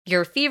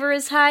Your fever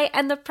is high,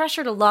 and the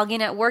pressure to log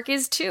in at work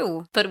is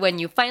too. But when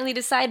you finally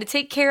decide to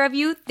take care of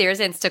you, there's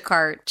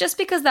Instacart. Just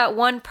because that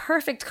one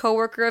perfect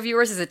coworker of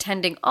yours is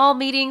attending all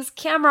meetings,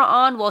 camera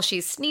on while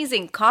she's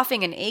sneezing,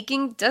 coughing, and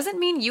aching, doesn't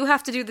mean you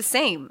have to do the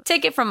same.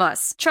 Take it from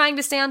us. Trying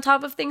to stay on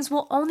top of things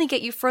will only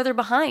get you further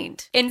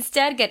behind.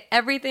 Instead, get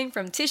everything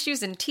from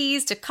tissues and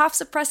teas to cough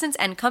suppressants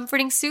and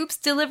comforting soups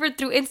delivered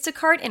through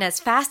Instacart in as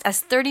fast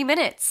as 30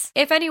 minutes.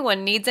 If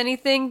anyone needs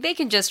anything, they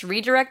can just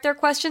redirect their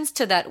questions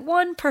to that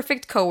one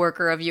perfect coworker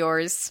of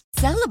yours.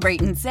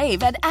 Celebrate and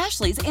save at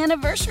Ashley's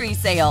Anniversary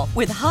Sale.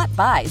 With Hot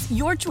Buys,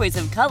 your choice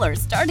of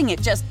colors starting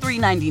at just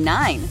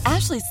 $3.99.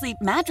 Ashley Sleep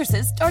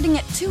mattresses starting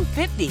at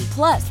 $2.50.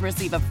 Plus,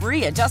 receive a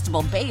free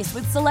adjustable base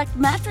with select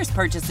mattress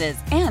purchases.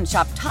 And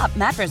shop top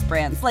mattress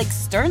brands like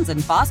Stearns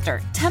 &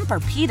 Foster,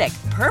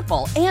 Tempur-Pedic,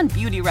 Purple, and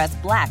Beautyrest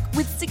Black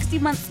with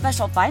 60-month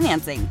special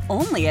financing.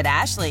 Only at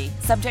Ashley.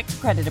 Subject to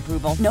credit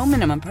approval. No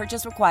minimum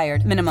purchase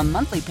required. Minimum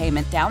monthly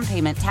payment, down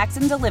payment, tax,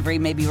 and delivery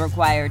may be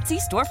required. See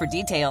store for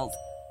details.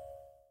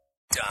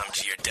 Dom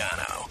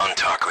Giordano on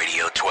Talk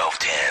Radio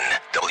 1210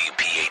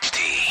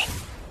 WPHT.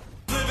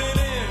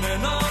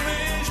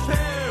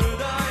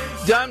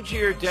 Dom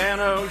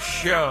Giordano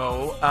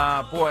show.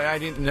 Boy, I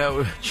didn't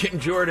know Jim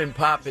Jordan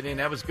popping in.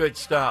 That was good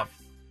stuff.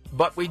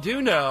 But we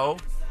do know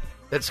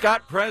that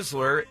Scott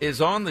Presler is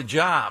on the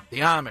job, the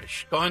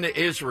Amish, going to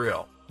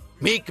Israel.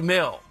 Meek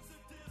Mill.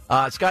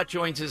 Scott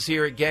joins us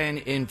here again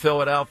in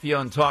Philadelphia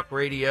on Talk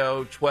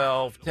Radio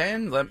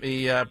 1210. Let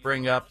me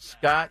bring up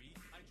Scott.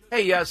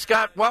 Hey,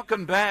 Scott,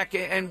 welcome back.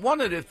 And one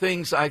of the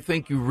things I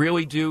think you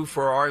really do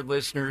for our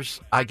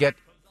listeners, I get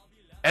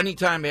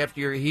anytime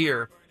after you're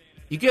here,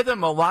 you give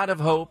them a lot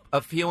of hope,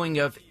 a feeling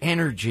of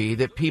energy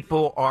that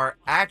people are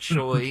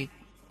actually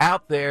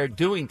out there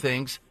doing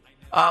things.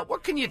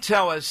 What can you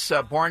tell us,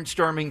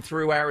 barnstorming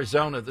through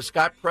Arizona? The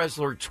Scott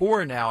Presler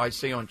tour now, I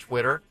see on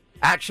Twitter,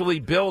 actually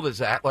billed as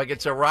that, like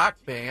it's a rock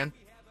band,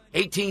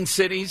 18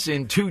 cities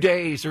in 2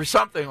 days or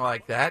something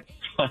like that.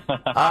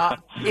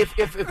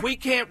 If we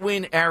can't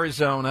win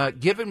Arizona,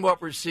 given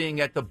what we're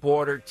seeing at the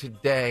border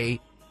today,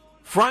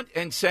 front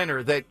and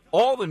center, that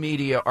all the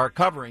media are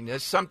covering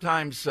this.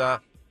 Sometimes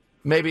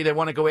maybe they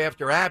want to go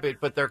after Abbott,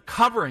 but they're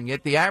covering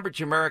it. The average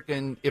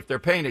American, if they're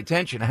paying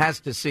attention, has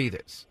to see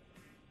this.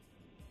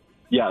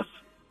 Yes.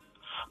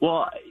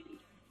 Well,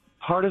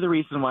 part of the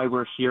reason why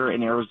we're here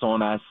in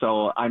Arizona,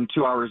 so I'm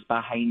 2 hours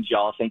behind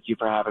y'all, thank you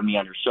for having me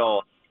on your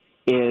show,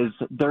 is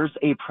there's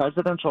a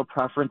presidential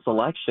preference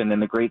election in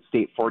the great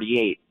state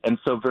 48. And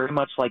so very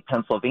much like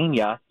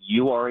Pennsylvania,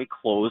 you are a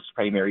closed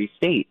primary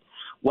state.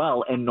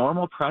 Well, in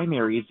normal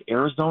primaries,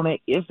 Arizona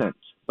isn't,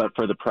 but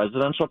for the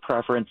presidential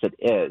preference, it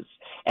is.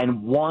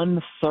 And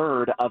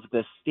 1/3 of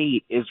the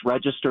state is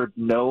registered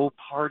no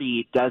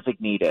party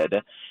designated.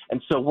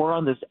 And so we're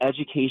on this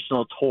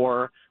educational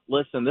tour.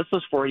 Listen, this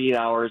was 48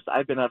 hours.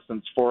 I've been up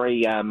since 4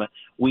 a.m.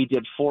 We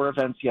did 4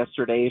 events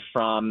yesterday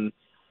from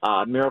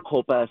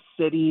Maricopa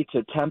City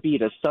to Tempe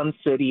to Sun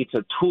City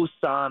to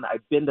Tucson.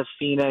 I've been to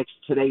Phoenix.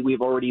 Today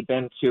we've already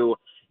been to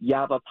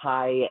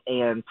Yavapai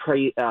and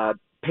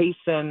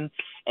Payson.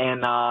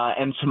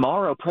 And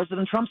tomorrow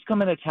President Trump's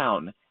coming to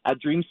town at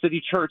Dream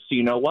City Church. So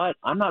you know what?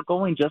 I'm not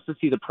going just to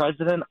see the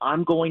president.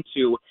 I'm going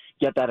to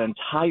get that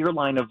entire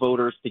line of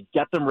voters to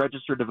get them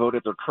registered to vote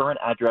at their current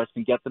address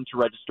and get them to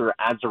register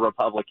as a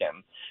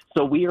Republican.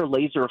 So we are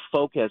laser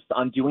focused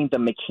on doing the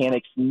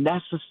mechanics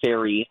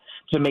necessary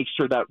to make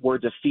sure that we're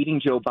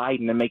defeating Joe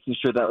Biden and making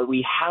sure that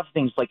we have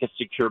things like a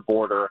secure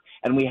border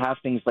and we have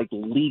things like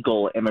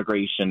legal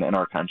immigration in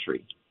our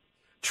country.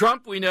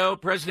 Trump, we know,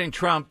 President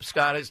Trump,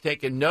 Scott, has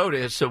taken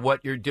notice of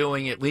what you're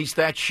doing. At least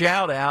that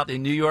shout out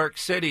in New York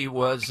City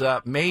was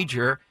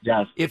major.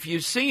 Yes. If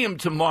you see him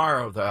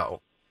tomorrow,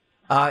 though,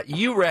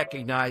 you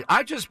recognize,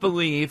 I just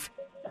believe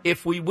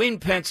if we win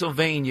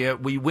Pennsylvania,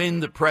 we win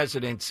the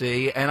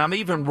presidency. And I'm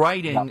even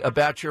writing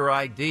about your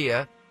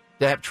idea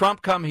to have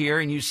Trump come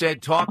here, and you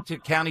said talk to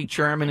county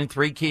chairmen in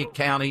 3 key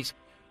counties,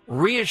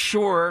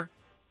 reassure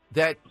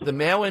that the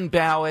mail-in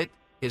ballot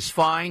is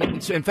fine.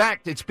 In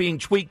fact, it's being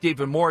tweaked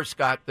even more,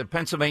 Scott. The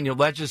Pennsylvania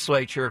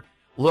legislature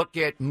look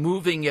at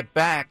moving it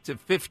back to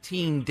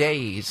 15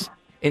 days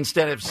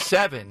instead of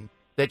 7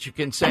 that you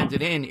can send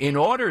it in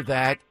order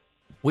that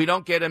we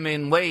don't get them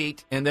in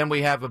late and then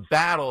we have a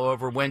battle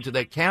over when do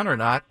they count or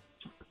not.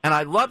 And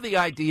I love the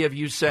idea of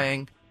you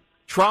saying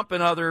Trump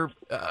and other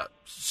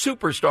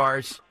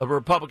superstars of the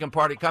Republican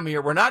Party come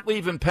here. We're not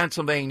leaving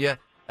Pennsylvania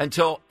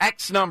until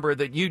X number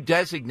that you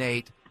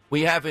designate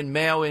we have in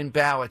mail-in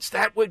ballots.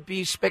 That would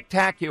be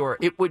spectacular.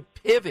 It would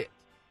pivot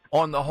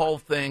on the whole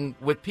thing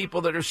with people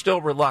that are still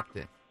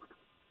reluctant.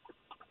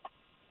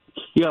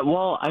 Yeah,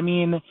 well, I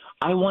mean,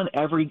 I want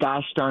every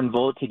gosh darn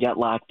vote to get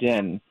locked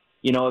in.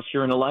 You know, if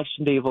you're an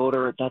election day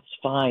voter, that's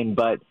fine.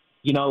 But,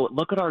 you know,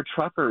 look at our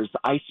truckers.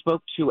 I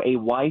spoke to a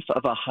wife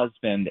of a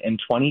husband in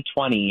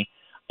 2020,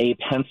 a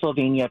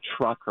Pennsylvania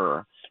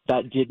trucker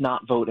that did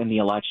not vote in the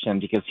election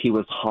because he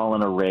was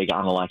hauling a rig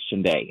on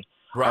election day.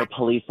 Right. our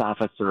police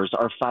officers,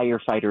 our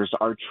firefighters,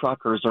 our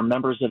truckers, or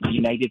members of the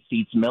United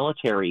States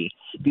military.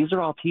 These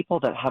are all people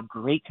that have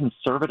great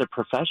conservative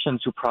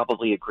professions who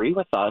probably agree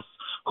with us,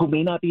 who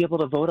may not be able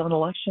to vote on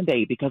Election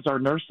Day because our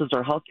nurses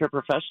or healthcare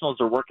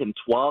professionals are working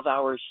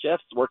 12-hour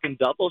shifts, working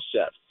double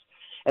shifts.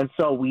 And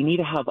so we need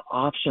to have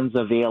options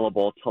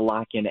available to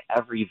lock in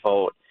every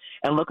vote.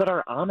 And look at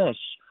our Amish.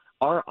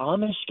 Our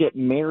Amish get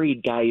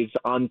married, guys,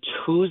 on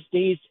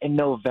Tuesdays in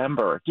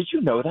November. Did you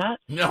know that?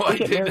 No, They I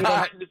get did married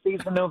not. on Tuesdays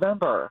in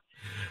November.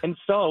 And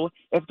so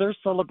if they're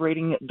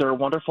celebrating their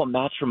wonderful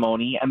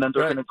matrimony and then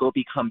they're Right. going to go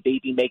become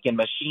baby-making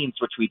machines,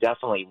 which we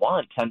definitely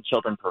want, 10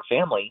 children per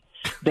family,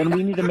 then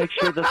we need to make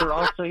sure that they're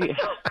also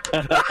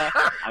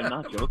 – I'm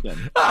not joking.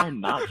 I'm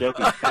not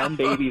joking. 10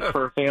 babies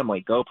per family.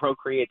 Go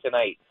procreate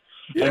tonight.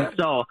 Yeah. And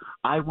so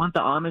I want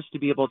the Amish to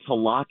be able to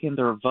lock in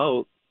their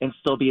vote and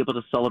still be able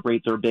to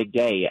celebrate their big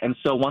day. And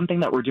so one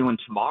thing that we're doing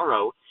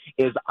tomorrow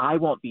is I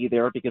won't be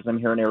there because I'm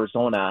here in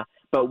Arizona,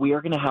 but we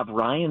are going to have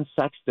Ryan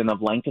Sexton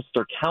of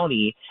Lancaster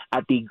County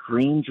at the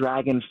Green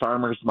Dragon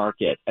Farmers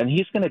Market. And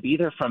he's going to be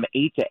there from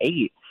 8 to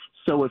 8.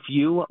 So if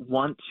you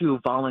want to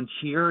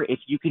volunteer, if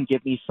you can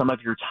give me some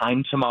of your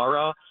time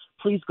tomorrow,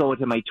 please go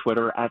to my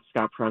Twitter at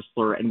Scott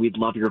Presler, and we'd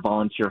love your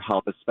volunteer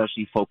help,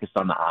 especially focused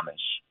on the Amish.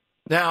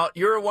 Now,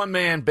 you're a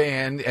one-man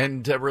band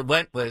and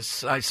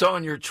relentless. I saw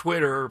on your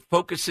Twitter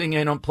focusing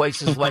in on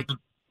places like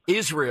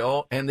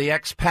Israel and the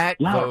expat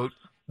vote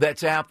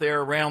that's out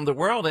there around the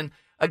world. And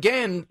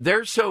again,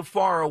 they're so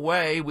far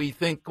away, we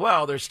think,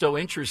 well, they're still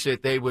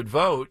interested, they would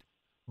vote,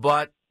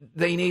 but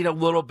they need a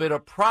little bit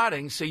of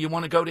prodding. So you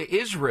want to go to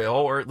Israel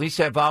or at least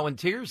have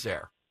volunteers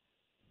there.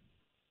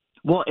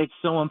 Well, it's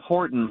so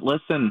important.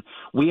 Listen,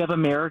 we have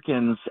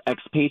Americans,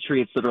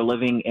 expatriates that are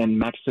living in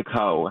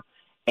Mexico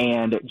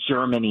and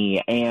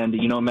Germany and,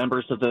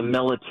 members of the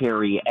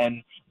military.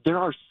 And there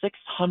are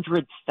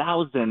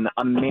 600,000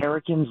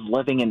 Americans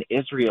living in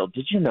Israel.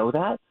 Did you know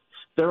that?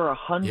 There are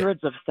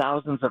hundreds of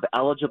thousands of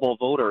eligible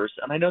voters.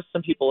 And I know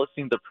some people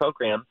listening to the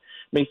program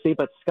may say,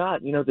 but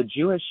Scott, the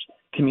Jewish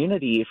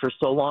community for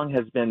so long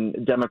has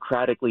been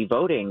democratically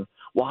voting.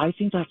 Well, I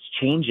think that's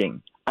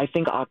changing. I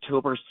think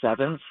October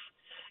 7th,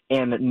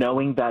 and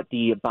knowing that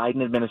the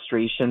Biden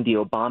administration, the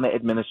Obama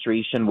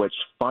administration, which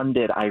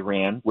funded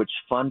Iran, which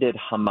funded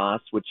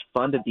Hamas, which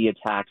funded the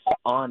attacks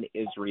on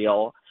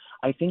Israel,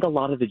 I think a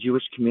lot of the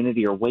Jewish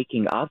community are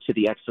waking up to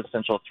the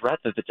existential threat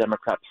that the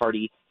Democrat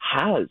Party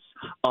has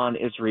on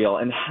Israel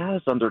and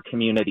has on their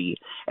community.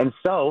 And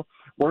so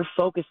we're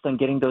focused on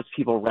getting those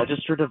people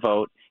registered to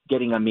vote,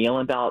 getting a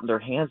mail-in ballot in their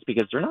hands,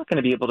 because they're not going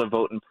to be able to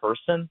vote in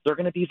person. They're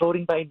going to be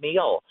voting by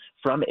mail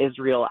from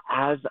Israel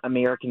as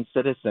American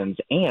citizens.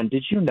 And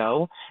did you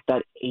know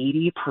that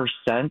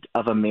 80%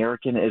 of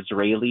American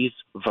Israelis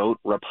vote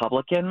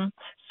Republican?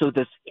 So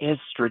this is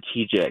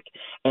strategic.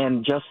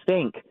 And just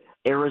think,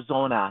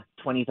 Arizona,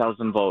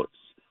 20,000 votes.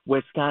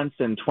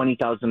 Wisconsin,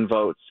 20,000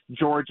 votes.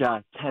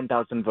 Georgia,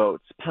 10,000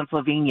 votes.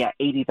 Pennsylvania,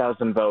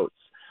 80,000 votes.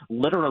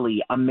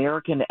 Literally,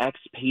 American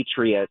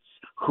expatriates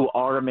who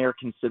are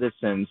American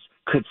citizens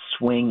could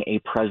swing a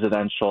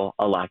presidential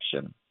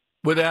election.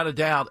 Without a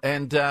doubt.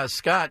 And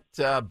Scott,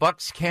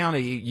 Bucks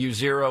County, you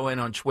zero in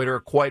on Twitter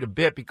quite a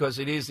bit because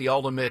it is the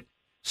ultimate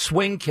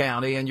swing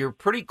county, and you're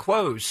pretty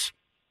close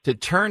to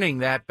turning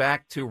that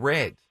back to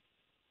red.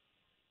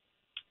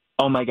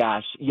 Oh, my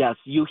gosh. Yes,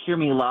 you hear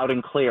me loud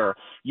and clear.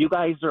 You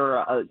guys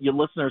are your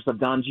listeners of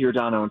Don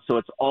Giordano, and so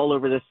it's all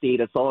over the state.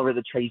 It's all over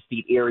the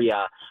Tri-State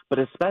area, but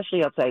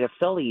especially outside of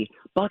Philly.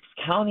 Bucks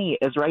County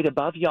is right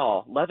above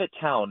y'all,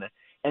 Levittown.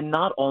 And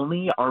not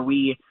only are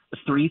we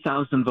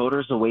 3,000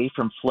 voters away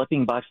from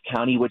flipping Bucks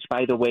County, which,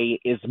 by the way,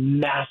 is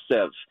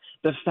massive.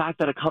 The fact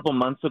that a couple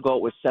months ago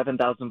it was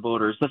 7,000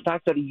 voters, the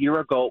fact that a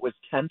year ago it was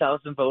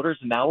 10,000 voters,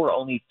 and now we're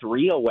only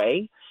 3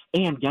 away.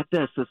 And get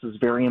this is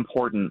very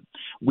important.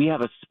 We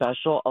have a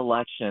special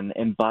election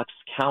in Bucks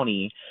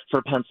County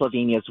for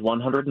Pennsylvania's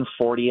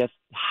 140th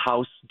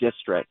House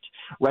District.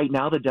 Right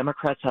now, the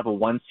Democrats have a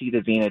 1-seat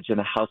advantage in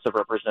the House of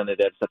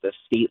Representatives at the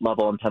state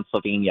level in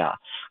Pennsylvania.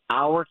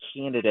 Our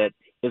candidate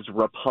is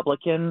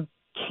Republican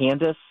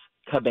Candace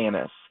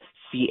Cabanas,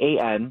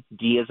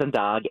 C-A-N-D as in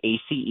dog,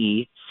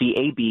 A-C-E-C-A-B-A-N-A-S,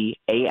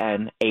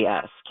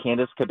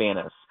 Candace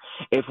Cabanas.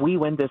 If we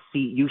win this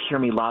seat, you hear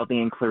me loudly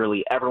and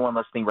clearly, everyone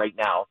listening right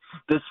now,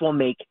 this will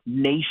make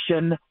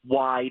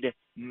nationwide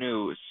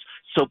news.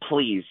 So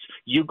please,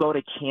 you go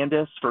to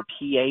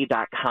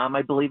CandaceForPA.com,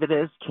 I believe it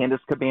is, Candace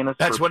Cabanas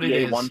That's for what PA it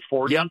is.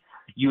 140. Yep.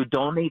 You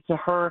donate to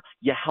her.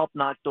 You help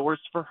knock doors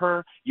for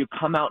her. You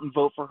come out and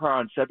vote for her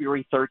on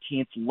February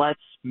 13th. Let's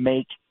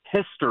make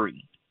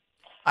history.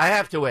 I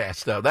have to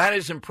ask, though, that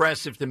is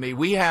impressive to me.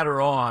 We had her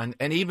on,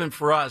 and even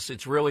for us,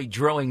 it's really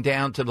drilling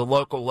down to the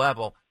local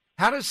level.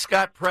 How does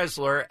Scott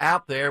Presler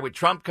out there with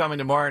Trump coming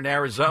tomorrow in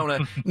Arizona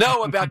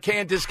know about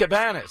Candace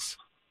Cabanas?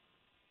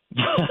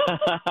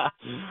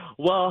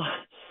 Well,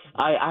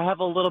 I have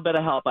a little bit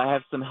of help. I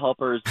have some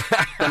helpers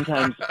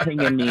sometimes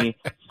pinging me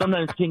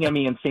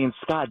and saying,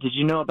 Scott, did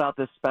you know about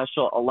this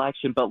special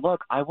election? But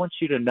look, I want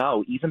you to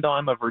know, even though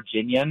I'm a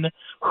Virginian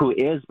who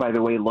is, by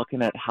the way,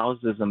 looking at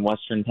houses in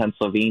Western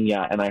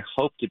Pennsylvania, and I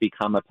hope to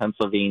become a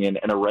Pennsylvanian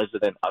and a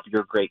resident of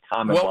your great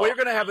Commonwealth. Well, we're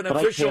going to have an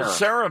official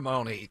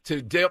ceremony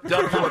to dub you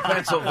a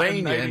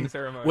Pennsylvanian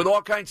with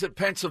all kinds of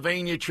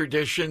Pennsylvania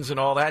traditions and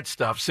all that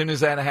stuff as soon as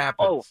that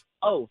happens.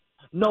 Oh.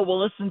 No,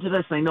 well, listen to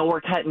this. I know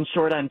we're cutting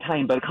short on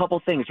time, but a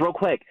couple things real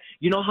quick.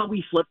 You know how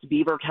we flipped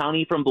Beaver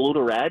County from blue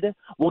to red?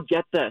 Well,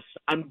 get this.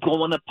 I'm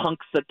going to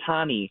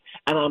Punxsutawney,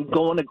 and I'm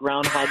going to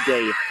Groundhog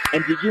Day.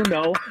 And did you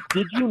know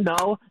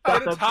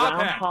that the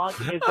groundhog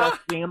is a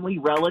family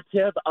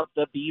relative of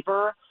the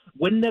beaver?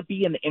 Wouldn't it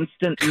be an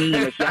instant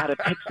meme if you had a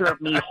picture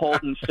of me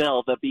holding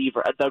Phil, the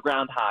beaver, the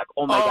groundhog?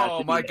 Oh, my gosh.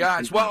 Oh, my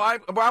gosh. Well,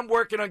 I'm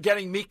working on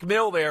getting Meek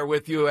Mill there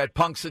with you at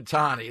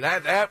Punxsutawney.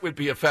 That would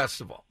be a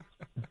festival.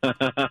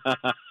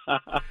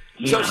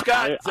 So,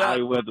 Scott,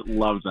 I would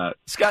love that.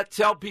 Scott,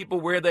 tell people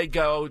where they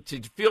go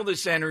to feel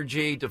this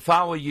energy, to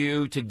follow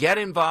you, to get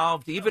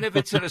involved, even if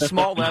it's at a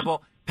small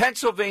level.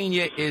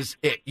 Pennsylvania is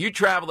it. You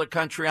travel the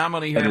country. I'm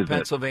only here in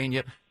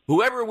Pennsylvania.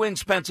 Whoever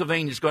wins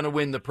Pennsylvania is going to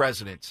win the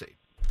presidency.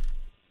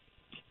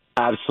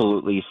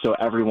 Absolutely. So,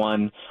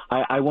 everyone,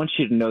 I want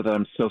you to know that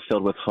I'm so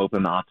filled with hope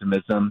and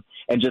optimism.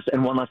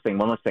 And one last thing.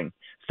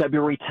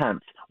 February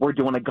 10th, we're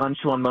doing a gun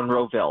show in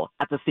Monroeville.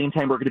 At the same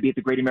time, we're going to be at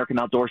the Great American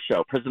Outdoor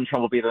Show. President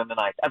Trump will be there on the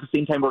 9th. At the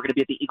same time, we're going to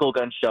be at the Eagle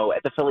Gun Show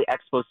at the Philly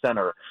Expo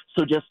Center.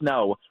 So just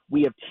know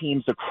we have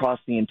teams across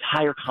the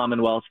entire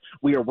Commonwealth.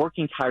 We are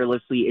working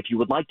tirelessly. If you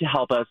would like to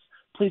help us,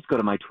 please go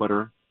to my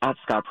Twitter, at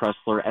Scott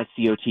Presler,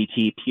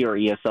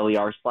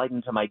 ScottPresler. Slide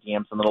into my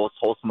DMs in the most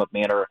wholesome of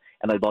manner,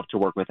 and I'd love to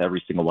work with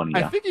every single one of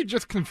you. I think you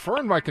just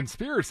confirmed my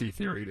conspiracy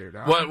theory there,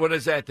 Don. What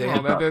is that,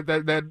 Dan? Well,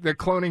 that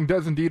cloning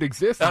does indeed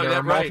exist, and there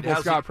are multiple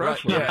Scott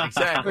Presler. Yeah,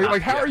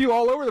 exactly. How are you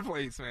all over the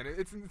place, man?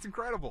 It's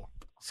incredible.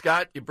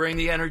 Scott, you bring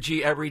the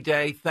energy every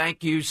day.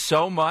 Thank you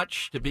so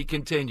much. To be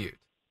continued.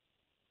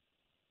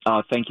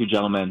 Thank you,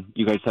 gentlemen.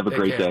 You guys have a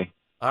great day.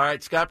 All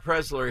right, Scott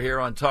Presler here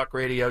on Talk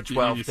Radio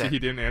 1210. You see he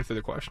didn't answer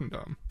the question,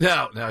 Dom.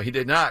 No, he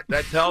did not.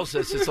 That tells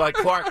us it's like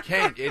Clark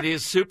Kent. It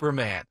is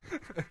Superman.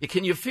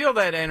 Can you feel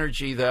that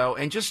energy, though,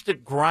 and just the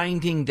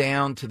grinding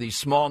down to these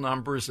small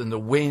numbers and the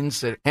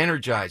wins that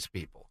energize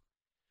people?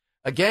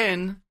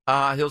 Again,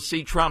 he'll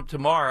see Trump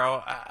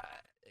tomorrow.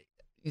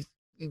 He's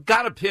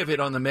got to pivot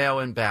on the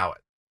mail-in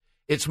ballot.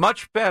 It's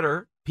much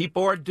better.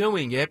 People are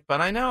doing it,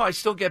 but I know I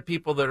still get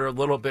people that are a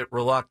little bit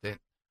reluctant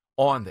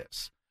on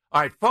this.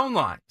 All right, phone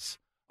lines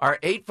are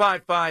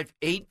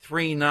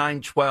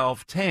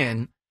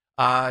 855-839-1210.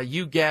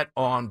 You get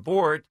on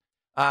board.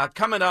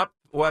 Coming up,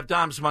 we'll have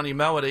Dom's Money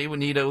Melody. We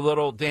need a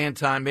little Dan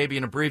time, maybe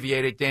an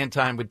abbreviated Dan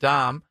time with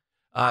Dom,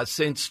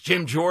 since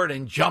Jim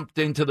Jordan jumped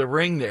into the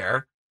ring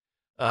there.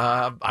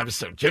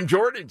 Jim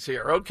Jordan's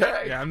here.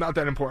 Okay. Yeah, I'm not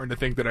that important to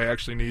think that I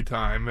actually need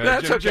time.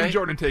 That's okay. Jim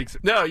Jordan takes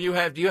it. No, you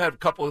have a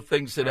couple of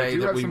things today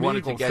that we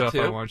wanted to get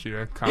to. I want you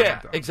to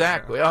comment on.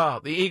 Exactly. Yeah. Oh,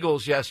 the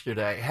Eagles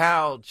yesterday.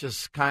 How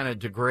just kind of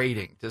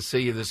degrading to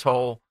see this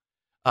whole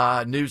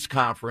news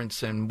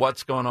conference and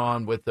what's going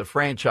on with the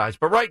franchise.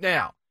 But right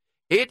now,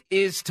 it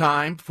is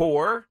time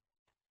for...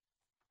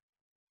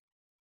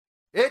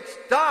 It's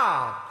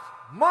Dom's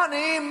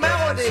Money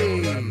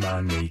Melody.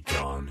 Money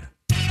gone.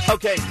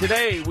 Okay,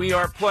 today we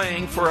are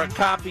playing for a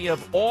copy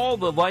of All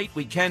the Light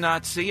We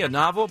Cannot See, a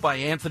novel by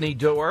Anthony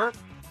Doerr,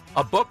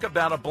 a book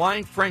about a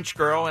blind French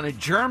girl and a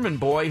German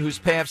boy whose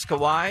paths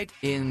collide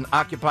in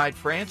occupied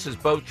France as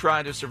both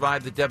try to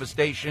survive the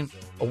devastation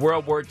of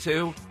World War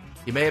II.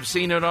 You may have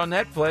seen it on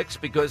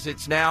Netflix because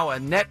it's now a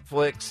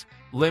Netflix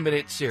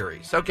limited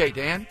series. Okay,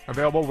 Dan?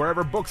 Available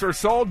wherever books are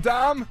sold,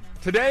 Dom.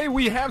 Today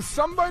we have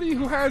somebody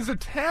who has a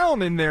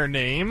town in their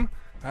name.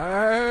 You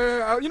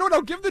know what?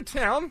 I'll give the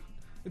town.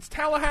 It's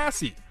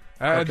Tallahassee.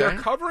 They're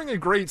covering a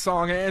great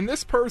song, and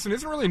this person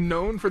isn't really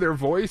known for their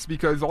voice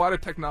because a lot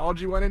of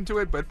technology went into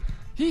it, but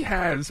he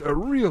has a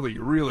really,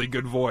 really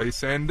good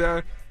voice, and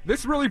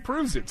this really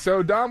proves it.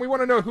 So, Dom, we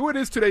want to know who it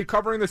is today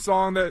covering the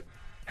song that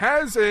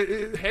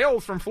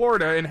hails from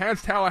Florida and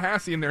has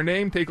Tallahassee in their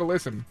name. Take a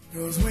listen.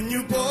 'Cause when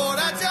you poured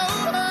out your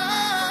heart,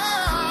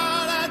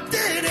 I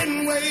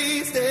didn't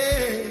waste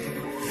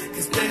it.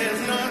 'Cause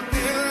there's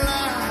nothing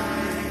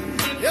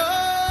like your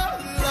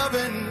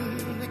loving.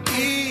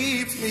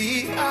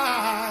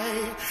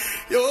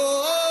 You're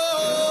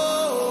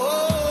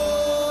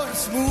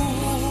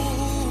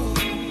smooth.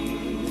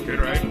 It's good,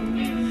 right?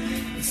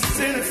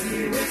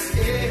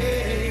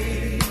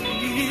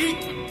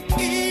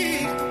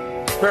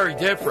 Very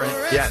different,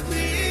 yes.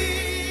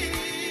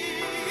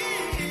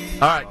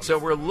 All right, so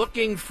we're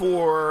looking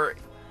for...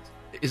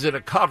 Is it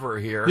a cover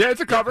here? Yeah, it's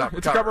a cover.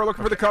 It's a cover. We're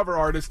looking for the cover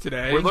artist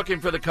today. We're looking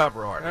for the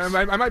cover artist.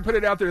 I might put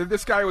it out there.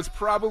 This guy was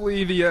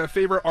probably the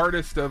favorite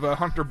artist of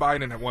Hunter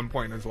Biden at one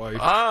point in his life.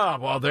 Ah,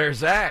 well, there's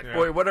that. Yeah.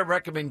 Boy, what a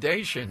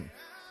recommendation.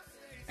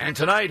 And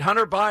tonight,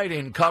 Hunter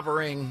Biden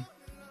covering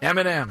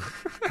Eminem,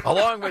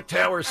 along with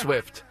Taylor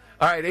Swift.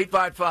 All right,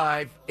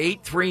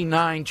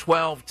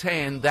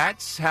 855-839-1210.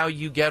 That's how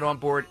you get on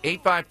board,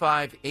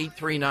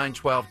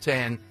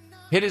 855-839-1210.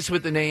 Hit us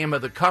with the name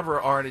of the cover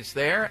artist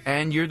there,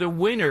 and you're the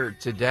winner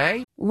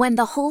today. When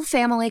the whole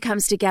family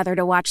comes together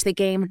to watch the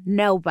game,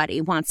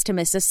 nobody wants to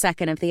miss a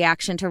second of the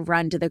action to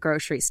run to the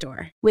grocery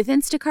store. With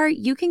Instacart,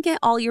 you can get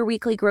all your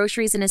weekly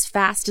groceries in as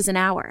fast as an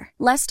hour.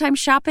 Less time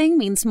shopping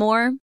means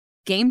more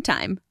game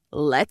time.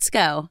 Let's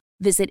go.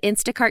 Visit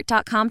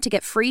instacart.com to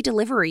get free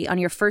delivery on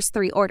your first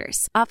 3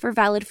 orders. Offer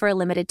valid for a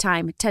limited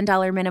time.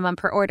 $10 minimum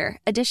per order.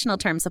 Additional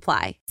terms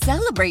apply.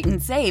 Celebrate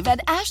and save at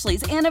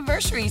Ashley's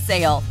Anniversary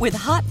Sale. With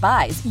Hot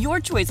Buys, your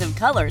choice of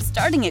colors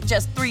starting at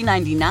just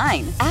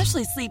 $3.99.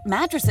 Ashley Sleep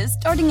mattresses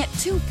starting at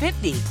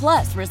 $2.50.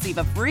 Plus, receive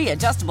a free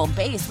adjustable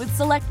base with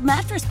select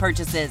mattress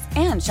purchases.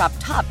 And shop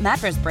top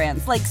mattress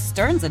brands like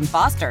Stearns &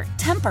 Foster,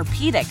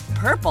 Tempur-Pedic,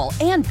 Purple,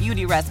 and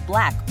Beautyrest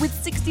Black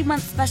with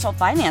 60-month special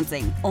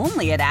financing.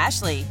 Only at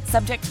Ashley.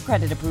 Subject to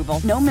credit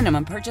approval. No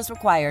minimum purchase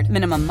required.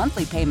 Minimum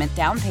monthly payment,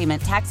 down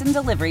payment, tax, and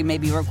delivery may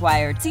be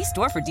required. See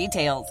store for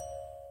details.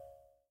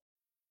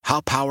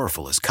 How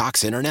powerful is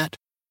Cox Internet?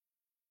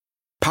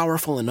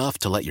 Powerful enough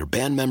to let your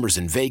band members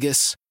in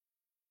Vegas,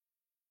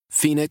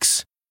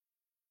 Phoenix,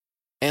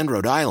 and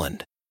Rhode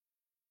Island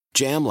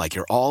jam like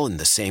you're all in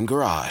the same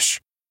garage.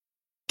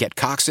 Get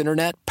Cox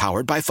Internet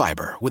powered by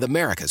fiber with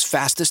America's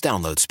fastest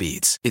download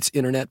speeds. It's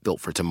internet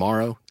built for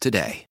tomorrow,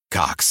 today.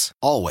 Cox,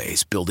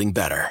 always building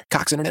better.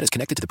 Cox Internet is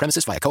connected to the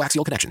premises via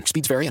coaxial connection.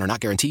 Speeds vary and are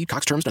not guaranteed.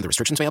 Cox terms and other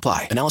restrictions may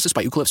apply. Analysis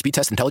by Ookla Speed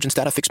Test Intelligence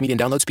Data. Fixed median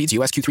download speeds.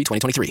 US Q3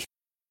 2023.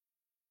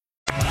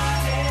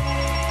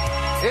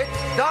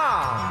 It's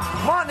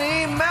Dom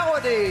Money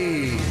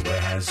Melody.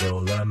 Where's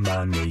all the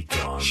money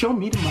gone? Show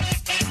me the money.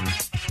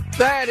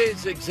 That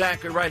is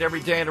exactly right.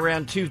 Every day at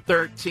around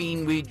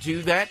 2:13, we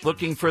do that.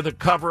 Looking for the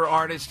cover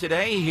artist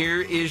today.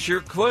 Here is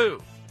your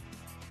clue.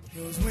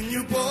 'Cause when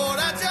you poured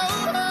out your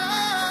heart,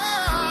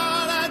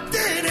 I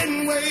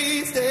didn't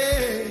waste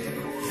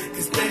it.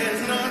 'Cause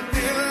there's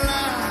nothing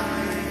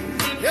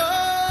like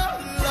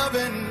your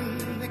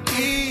loving that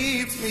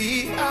keeps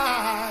me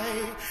high.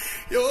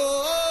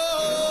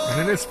 And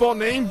then his full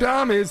name,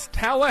 Dom, is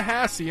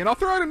Tallahassee. And I'll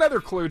throw out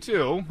another clue,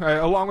 too.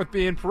 Along with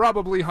being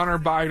probably Hunter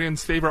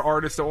Biden's favorite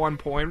artist at one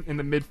point in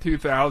the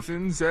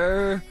mid-2000s.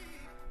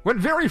 Went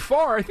very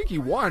far. I think he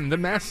won The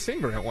Masked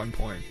Singer at one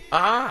point.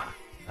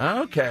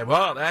 Okay.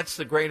 Well, that's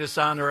the greatest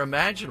honor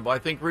imaginable. I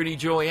think Rudy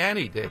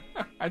Giuliani did.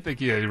 I think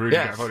Rudy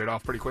got voted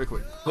off pretty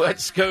quickly.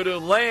 Let's go to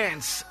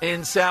Lance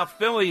in South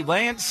Philly.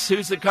 Lance,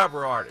 who's the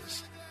cover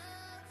artist?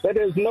 That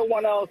is no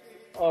one else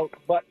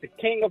but the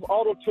king of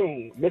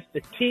auto-tune,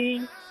 Mr.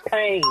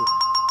 T-Pain.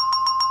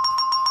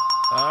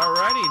 All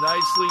righty,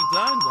 nicely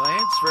done,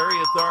 Lance. Very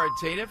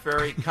authoritative,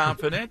 very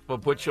confident. We'll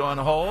put you on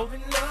hold,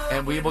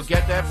 and we will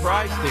get that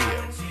prize to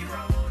you.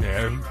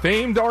 Yeah,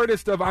 famed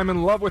artist of I'm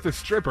in Love with a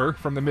Stripper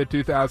from the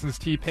mid-2000s,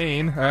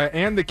 T-Pain,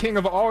 and the king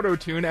of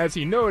auto-tune, as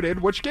he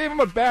noted, which gave him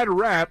a bad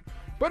rap,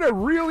 but a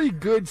really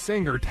good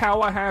singer,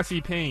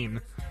 Tallahassee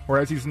Payne, or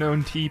as he's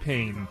known,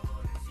 T-Pain.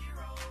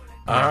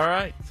 All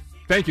right.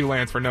 Thank you,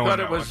 Lance, for knowing that.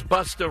 But it was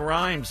Busta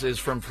Rhymes is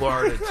from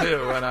Florida,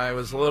 too, and I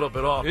was a little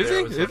bit off. Is he?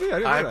 Is he?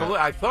 I didn't know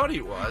that. I thought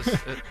he was.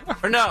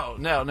 Or no.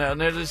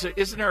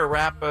 Isn't there a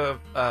rap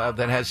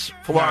that has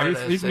Florida?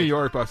 No, he's New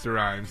York, Busta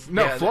Rhymes.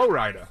 No, Flo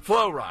Rida.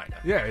 Flo Rida.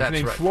 Yeah, his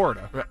name's right.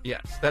 Florida.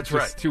 Yes, that's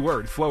Just right. 2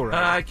 words, Flo Rida.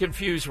 I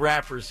confuse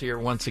rappers here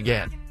once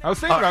again. I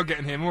was thinking about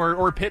getting him,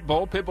 or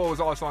Pitbull. Pitbull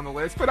was also on the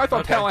list, but I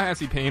thought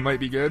Tallahassee Payne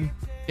might be good.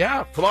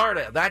 Yeah,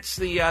 Florida. That's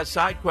the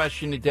side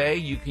question today.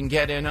 You can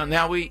get in on.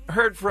 Now, we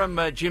heard from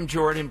Jim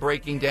Jordan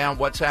breaking down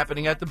what's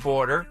happening at the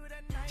border.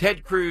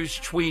 Ted Cruz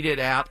tweeted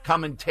out,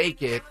 "Come and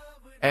take it,"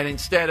 and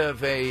instead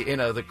of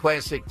the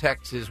classic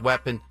Texas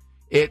weapon,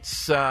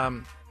 it's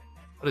what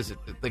is it?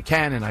 The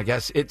cannon, I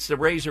guess. It's the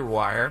razor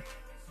wire.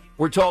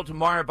 We're told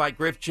tomorrow by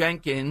Griff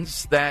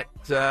Jenkins that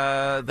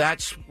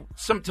that's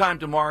sometime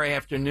tomorrow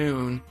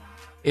afternoon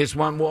is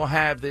when we'll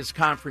have this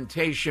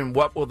confrontation.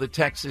 What will the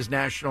Texas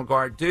National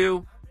Guard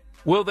do?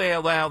 Will they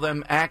allow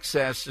them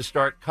access to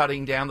start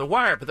cutting down the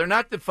wire? But they're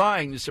not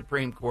defying the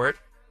Supreme Court.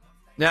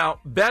 Now,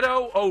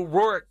 Beto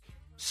O'Rourke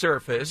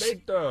surfaced.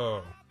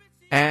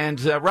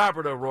 And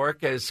Robert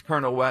O'Rourke, as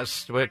Colonel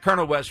West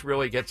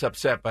really gets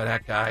upset by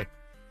that guy.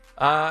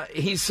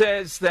 He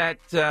says that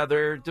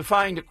they're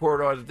defying the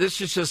court order. This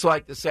is just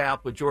like the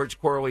South with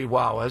George Corley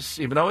Wallace.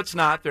 Even though it's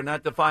not, they're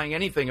not defying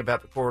anything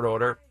about the court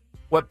order.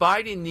 What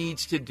Biden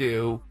needs to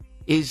do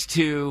is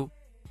to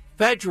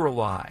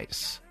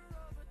federalize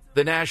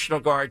the National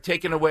Guard,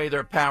 taking away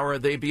their power.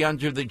 They'd be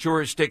under the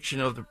jurisdiction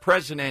of the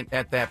president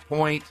at that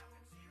point,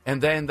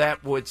 and then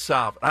that would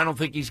solve it. I don't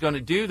think he's going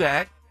to do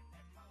that.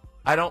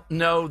 I don't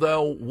know,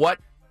 though, what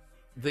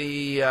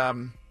the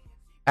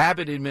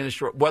Abbott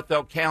administration, what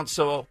they'll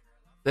counsel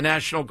the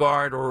National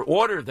Guard or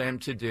order them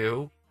to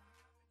do.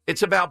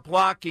 It's about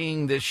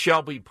blocking the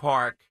Shelby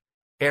Park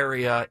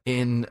area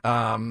in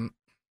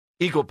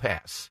Eagle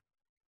Pass.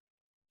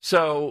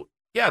 So,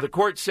 yeah, the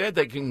court said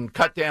they can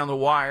cut down the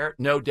wire,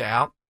 no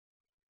doubt.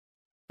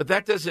 But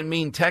that doesn't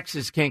mean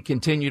Texas can't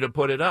continue to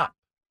put it up.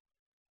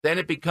 then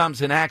it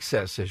becomes an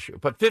access issue.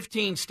 But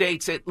 15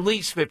 states, at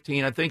least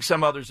 15, I think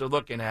some others are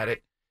looking at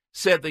it,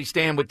 said they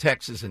stand with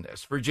Texas in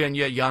this.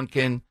 Virginia,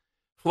 Youngkin,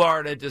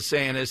 Florida,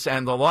 DeSantis,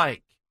 and the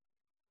like.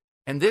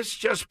 And this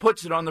just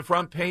puts it on the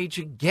front page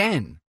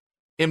again,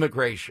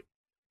 immigration.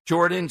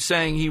 Jordan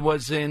saying he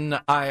was in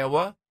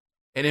Iowa,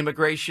 and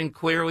immigration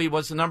clearly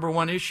was the number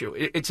one issue.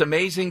 It's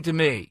amazing to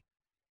me,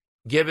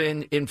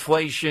 given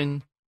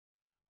inflation.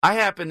 I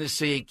happened to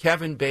see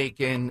Kevin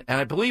Bacon, and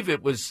I believe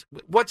it was,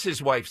 what's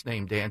his wife's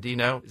name, Dan? Do you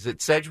know? Is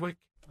it Sedgwick?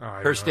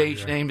 Her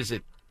stage name, is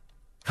it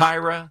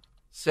Kyra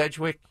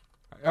Sedgwick?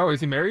 Oh,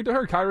 is he married to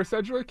her, Kyra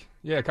Sedgwick?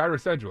 Yeah, Kyra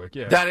Sedgwick,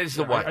 yeah. That is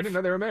the wife. I didn't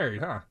know they were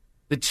married, huh?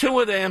 The two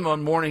of them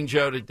on Morning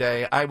Joe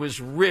today, I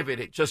was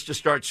riveted just to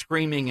start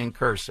screaming and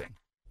cursing.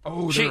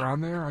 Oh, they're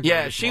on there?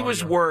 Yeah, she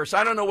was worse.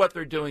 I don't know what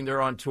they're doing.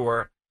 They're on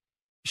tour.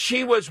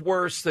 She was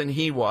worse than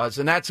he was,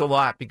 and that's a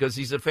lot because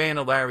he's a fan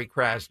of Larry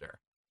Krasner.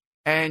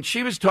 And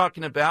she was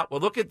talking about,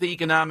 well, look at the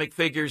economic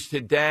figures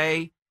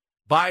today.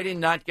 Biden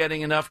not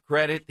getting enough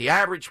credit. The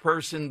average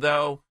person,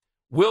 though,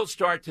 will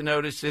start to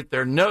notice it.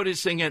 They're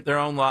noticing it in their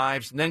own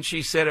lives. And then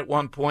she said at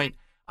one point,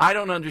 I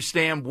don't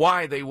understand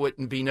why they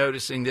wouldn't be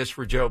noticing this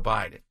for Joe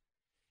Biden.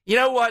 You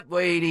know what,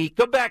 lady?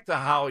 Go back to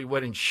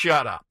Hollywood and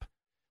shut up.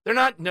 They're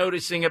not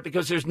noticing it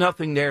because there's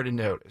nothing there to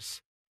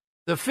notice.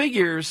 The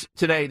figures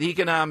today, the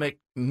economic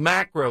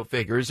macro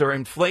figures, are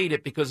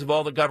inflated because of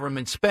all the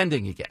government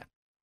spending again.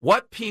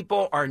 What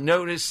people are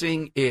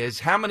noticing is,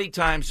 how many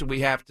times do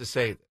we have to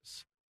say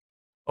this?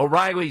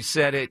 O'Reilly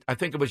said it, I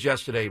think it was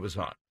yesterday he was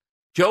on.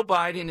 Joe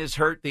Biden has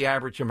hurt the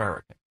average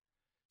American.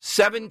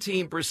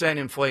 17%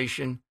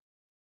 inflation.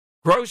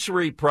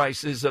 Grocery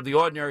prices of the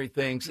ordinary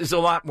things is a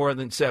lot more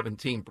than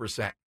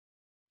 17%.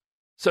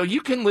 So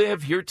you can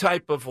live your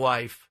type of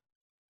life,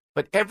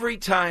 but every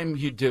time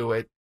you do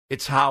it,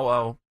 it's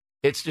hollow.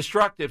 It's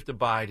destructive to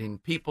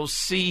Biden. People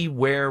see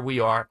where we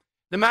are.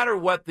 No matter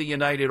what the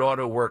United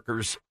Auto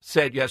Workers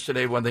said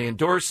yesterday when they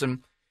endorsed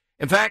him.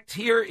 In fact,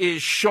 here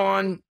is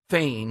Sean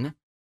Fain,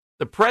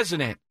 the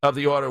president of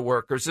the Auto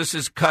Workers. This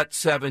is Cut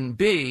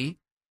 7B.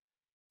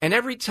 And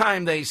every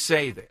time they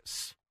say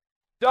this,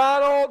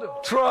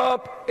 Donald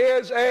Trump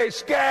is a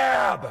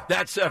scab.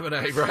 That's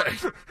 7A,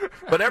 right?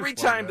 But every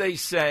time they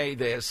say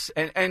this,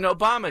 and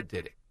Obama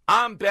did it,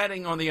 I'm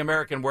betting on the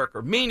American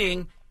worker,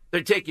 meaning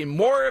they're taking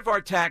more of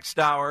our tax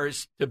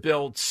dollars to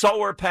build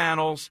solar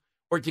panels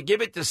or to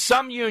give it to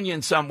some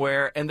union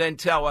somewhere and then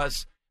tell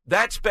us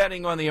that's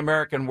betting on the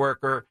American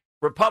worker.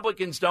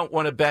 Republicans don't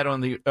want to bet on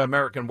the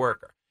American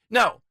worker.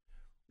 No,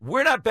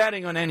 we're not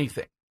betting on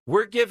anything.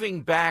 We're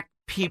giving back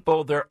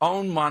people their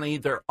own money,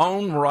 their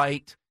own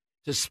right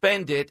to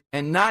spend it,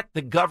 and not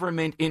the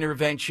government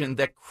intervention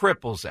that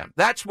cripples them.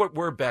 That's what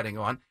we're betting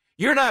on.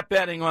 You're not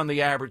betting on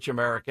the average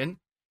American.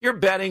 You're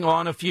betting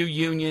on a few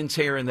unions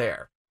here and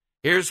there.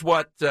 Here's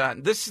what,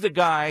 this is the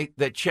guy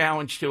that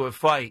challenged to a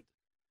fight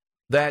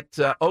that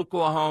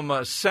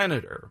Oklahoma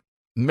Senator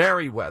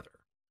Merriweather,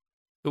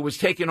 who was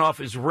taking off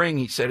his ring.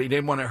 He said he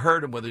didn't want to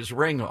hurt him with his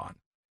ring on,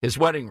 his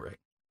wedding ring.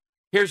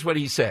 Here's what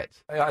he said.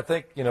 I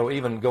think,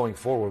 even going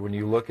forward, when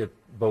you look at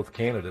both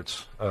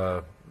candidates,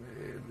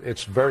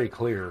 it's very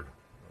clear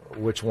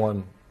which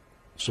one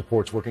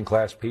supports working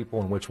class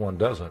people and which one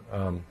doesn't.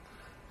 And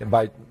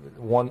by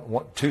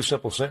two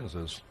simple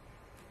sentences,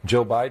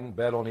 Joe Biden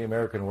bet on the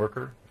American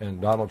worker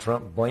and Donald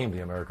Trump blamed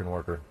the American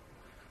worker.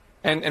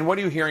 And what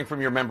are you hearing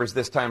from your members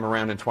this time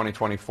around in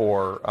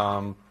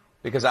 2024?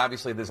 Because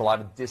obviously there's a lot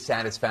of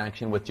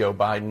dissatisfaction with Joe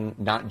Biden,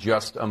 not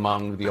just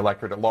among the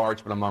electorate at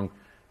large, but among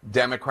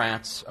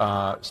Democrats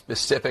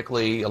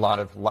specifically.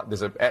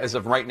 As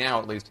of right now,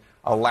 at least,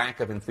 a lack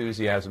of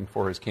enthusiasm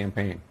for his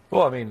campaign.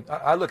 Well,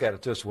 I look at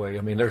it this way.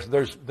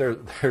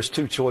 There's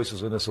two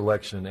choices in this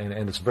election,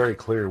 and it's very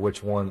clear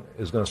which one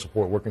is going to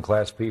support working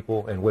class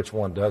people and which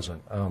one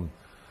doesn't.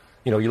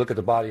 You look at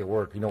the body of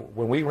work.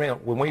 When we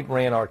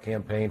ran our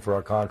campaign for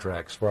our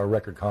contracts, for our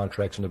record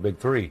contracts in the Big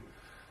Three,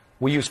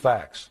 we used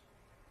facts.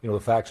 The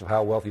facts of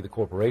how wealthy the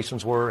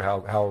corporations were,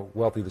 how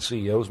wealthy the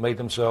CEOs made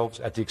themselves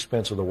at the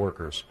expense of the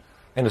workers.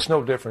 And it's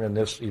no different in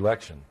this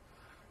election.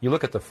 You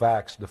look at the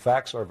facts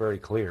are very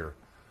clear.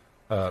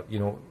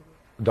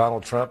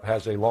 Donald Trump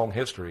has a long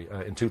history.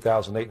 In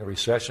 2008, in the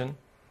recession,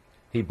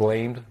 he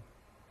blamed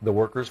the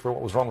workers for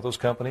what was wrong with those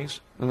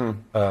companies.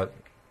 Mm-hmm.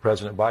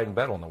 President Biden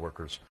bet on the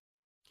workers.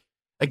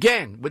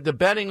 Again, with the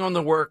betting on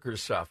the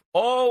workers stuff,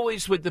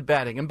 always with the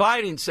betting. And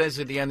Biden says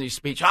at the end of his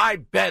speech, I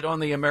bet on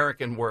the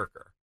American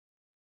worker.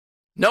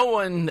 No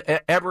one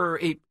ever,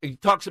 he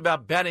talks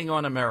about betting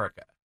on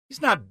America.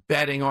 He's not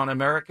betting on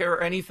America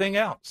or anything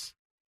else.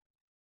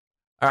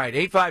 All right,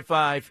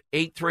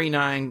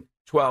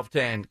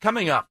 855-839-1210.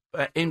 Coming up,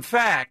 in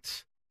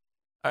fact,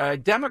 a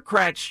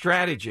Democrat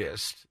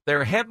strategist,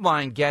 their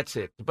headline gets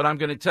it, but I'm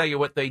going to tell you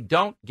what they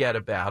don't get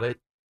about it.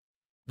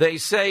 They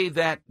say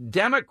that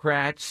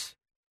Democrats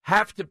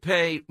have to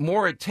pay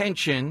more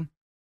attention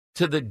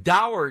to the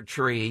Dollar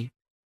Tree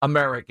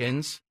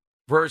Americans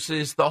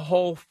versus the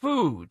Whole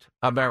Food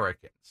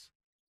Americans.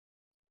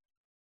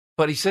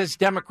 But he says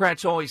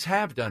Democrats always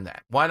have done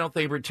that. Why don't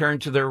they return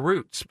to their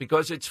roots?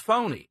 Because it's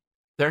phony.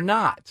 They're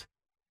not.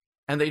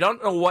 And they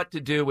don't know what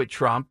to do with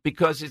Trump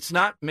because it's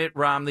not Mitt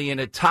Romney in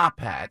a top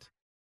hat.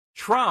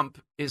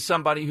 Trump is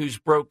somebody who's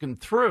broken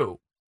through,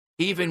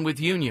 even with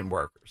union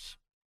workers.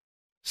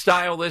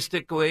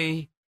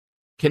 Stylistically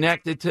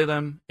connected to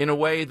them in a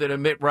way that a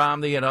Mitt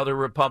Romney and other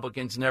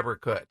Republicans never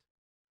could.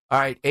 All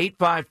right,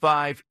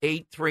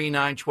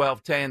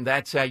 855-839-1210.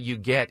 That's how you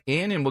get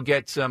in. And we'll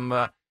get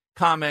some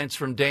comments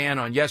from Dan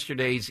on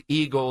yesterday's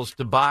Eagles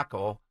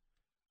debacle,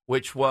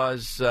 which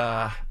was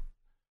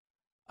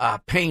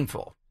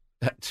painful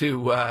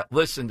to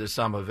listen to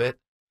some of it.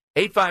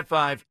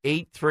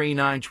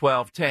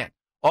 855-839-1210.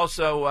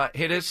 Also,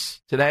 hit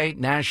us today,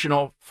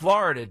 National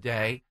Florida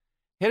Day.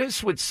 Hit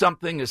us with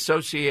something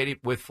associated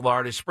with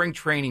Florida. Spring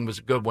training was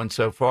a good one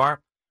so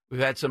far.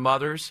 We've had some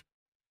others.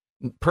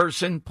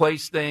 Person,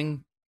 place,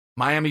 thing.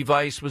 Miami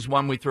Vice was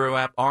one we threw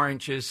out.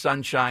 Oranges,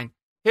 sunshine.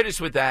 Hit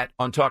us with that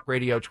on Talk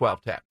Radio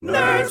 1210.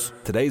 Nerds!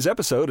 Today's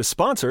episode is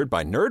sponsored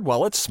by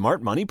NerdWallet's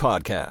Smart Money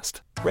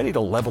Podcast. Ready to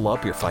level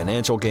up your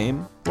financial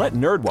game? Let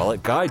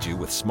NerdWallet guide you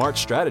with smart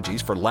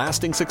strategies for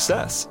lasting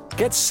success.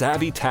 Get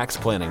savvy tax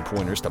planning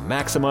pointers to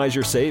maximize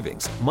your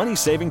savings,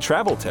 money-saving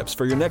travel tips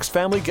for your next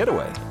family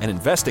getaway, and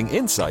investing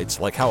insights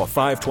like how a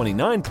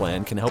 529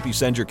 plan can help you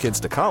send your kids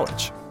to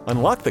college.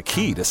 Unlock the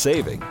key to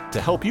saving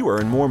to help you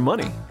earn more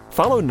money.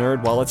 Follow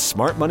NerdWallet's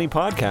Smart Money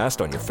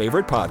Podcast on your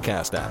favorite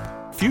podcast app.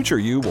 Future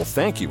you will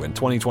thank you in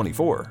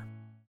 2024.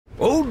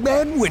 Old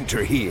Man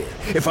Winter here.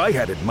 If I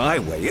had it my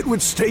way, it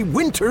would stay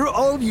winter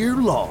all year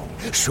long.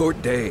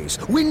 Short days,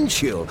 wind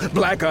chill,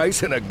 black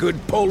ice, and a good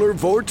polar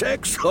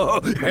vortex.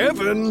 Oh,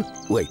 heaven.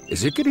 Wait,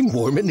 is it getting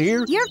warm in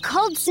here? Your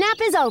cold snap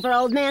is over,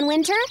 Old Man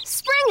Winter.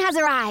 Spring has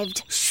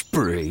arrived.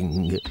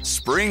 Spring.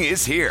 Spring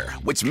is here,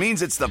 which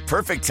means it's the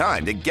perfect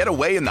time to get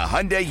away in the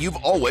Hyundai you've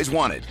always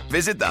wanted.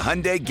 Visit the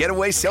Hyundai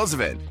Getaway Sales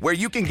Event, where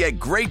you can get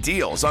great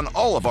deals on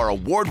all of our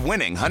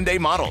award-winning Hyundai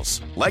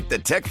models, like the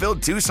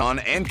tech-filled Tucson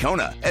and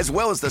Kona, as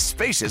well as the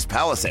spacious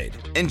Palisade.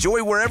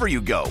 Enjoy wherever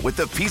you go with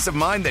the peace of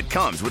mind that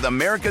comes with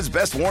America's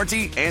best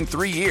warranty and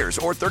 3 years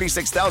or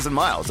 36,000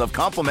 miles of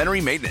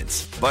complimentary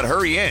maintenance. But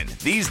hurry in,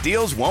 these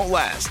deals won't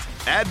last.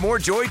 Add more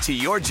joy to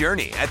your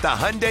journey at the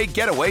Hyundai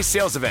Getaway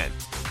Sales Event.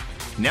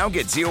 Now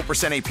get 0%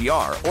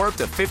 APR or up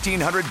to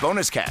 $1,500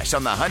 bonus cash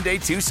on the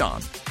Hyundai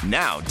Tucson.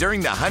 Now,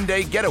 during the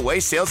Hyundai Getaway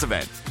Sales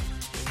Event.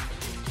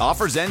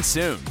 Offers end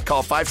soon.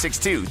 Call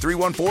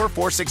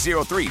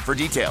 562-314-4603 for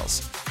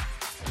details.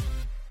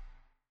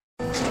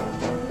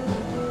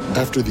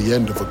 After the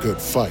end of a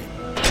good fight,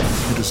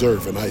 you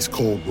deserve an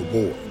ice-cold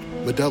reward.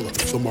 Modelo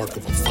is the mark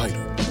of a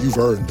fighter. You've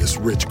earned this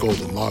rich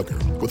golden lager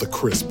with a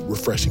crisp,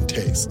 refreshing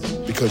taste.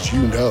 Because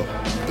you know,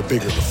 the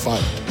bigger the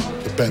fight,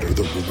 the better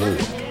the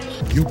reward.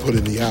 You put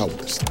in the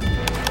hours,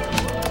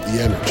 the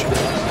energy,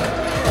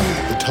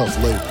 the tough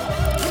labor.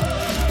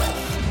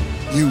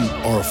 You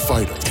are a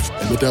fighter,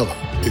 and Modelo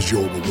is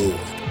your reward.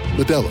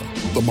 Modelo,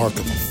 the mark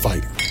of a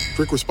fighter.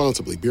 Drink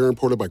responsibly. Beer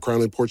imported by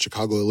Crown Imports,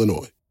 Chicago,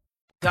 Illinois.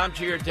 Tom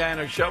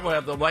Giordano Show. We'll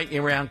have the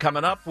lightning round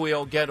coming up.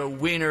 We'll get a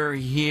winner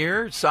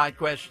here. Side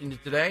question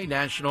today,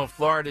 National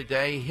Florida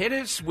Day. Hit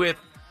us with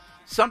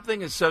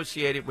something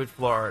associated with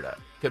Florida.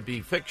 Could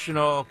be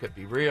fictional, could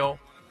be real.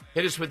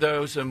 Hit us with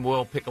those, and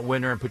we'll pick a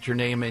winner and put your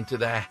name into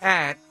the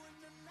hat.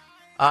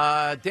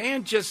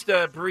 Dan, just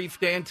a brief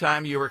Dan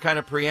time. You were kind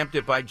of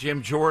preempted by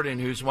Jim Jordan,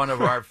 who's one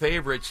of our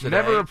favorites today.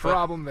 Never a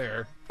problem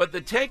there. But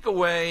the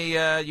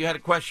takeaway, you had a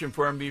question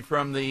for me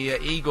from the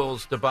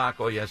Eagles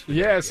debacle yesterday.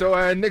 Yeah,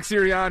 so Nick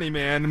Sirianni,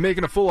 man,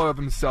 making a fool of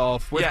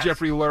himself with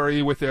Jeffrey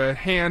Lurie with a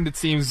hand, it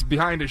seems,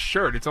 behind his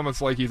shirt. It's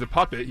almost like he's a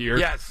puppet here.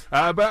 Yes.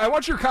 But I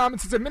want your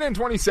comments. It's a minute and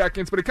 20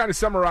 seconds, but it kind of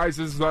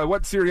summarizes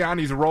what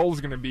Sirianni's role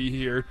is going to be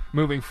here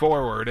moving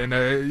forward. And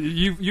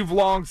you've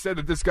long said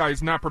that this guy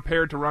is not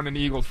prepared to run an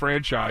Eagles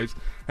franchise,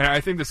 and I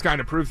think this kind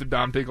of proves it,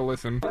 Dom. Take a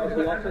listen.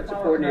 The offensive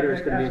coordinator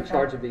is going to be in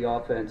charge of the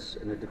offense,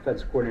 and the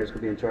defensive coordinator is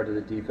going to be in charge of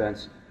the defense.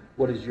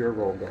 What is your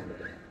role going to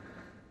be?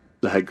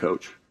 The head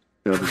coach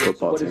of the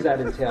football team. What team. does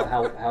that entail?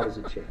 How does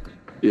it change?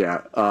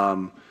 Yeah,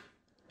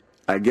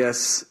 I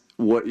guess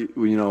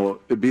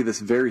it'd be this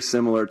very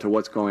similar to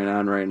what's going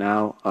on right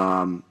now.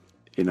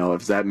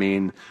 Does that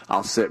mean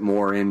I'll sit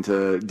more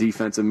into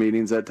defensive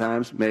meetings at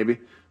times? Maybe.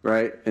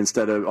 Right,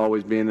 instead of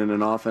always being in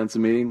an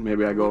offensive meeting,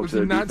 maybe I go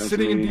to a defensive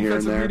meeting here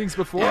and there. Meetings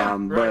before?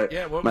 But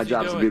my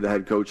job is to be the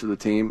head coach of the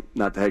team,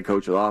 not the head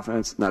coach of the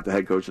offense, not the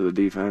head coach of the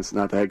defense,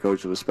 not the head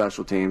coach of the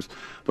special teams,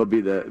 but be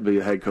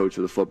the head coach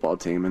of the football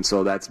team. And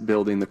so that's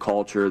building the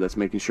culture. That's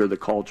making sure the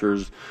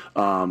culture's,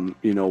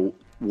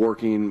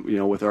 working,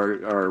 with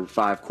our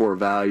 5 core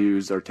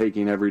values, are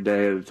taking every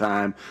day at a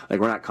time. Like,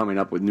 we're not coming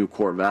up with new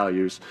core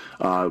values.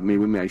 We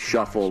may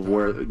shuffle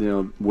where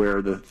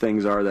the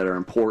things are that are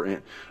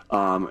important.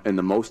 and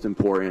the most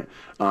important.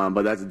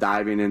 But that's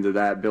diving into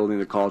that, building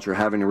the culture,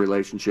 having a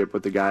relationship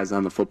with the guys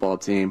on the football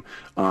team.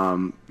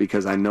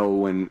 Because I know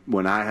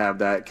when I have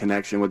that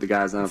connection with the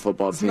guys on the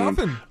football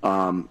team,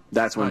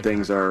 that's when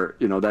things are,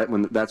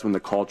 that's when the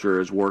culture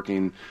is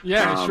working.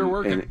 Yeah, it's sure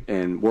working.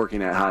 And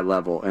working at high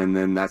level. And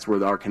then that's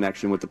where our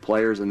connection with the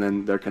players and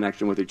then their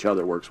connection with each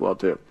other works well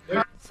too.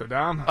 So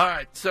Dom. All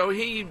right, so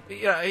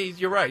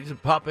you're right. He's a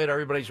puppet.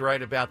 Everybody's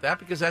right about that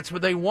because that's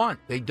what they want.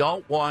 They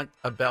don't want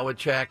a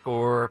Belichick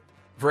or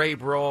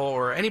Vrabel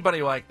or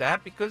anybody like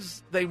that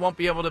because they won't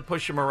be able to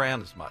push him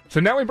around as much.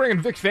 So now we bring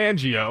in Vic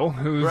Fangio,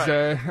 who's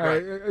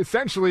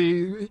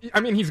essentially,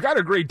 he's got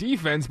a great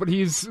defense, but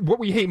he's what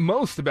we hate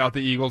most about the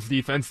Eagles'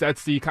 defense.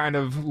 That's the kind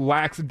of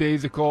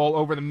lackadaisical,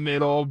 over the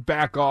middle,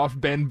 back off,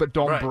 bend but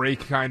don't break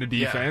kind of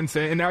defense.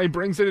 Yeah. And now he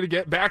brings it to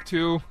get back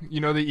to,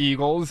 the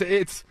Eagles.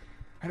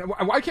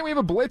 Why can't we have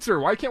a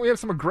blitzer? Why can't we have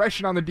some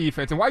aggression on the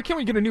defense? And why can't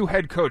we get a new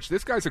head coach?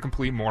 This guy's a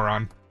complete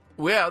moron.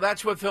 Well,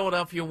 that's what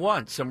Philadelphia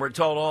wants, and we're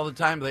told all the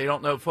time they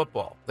don't know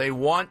football. They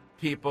want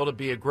people to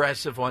be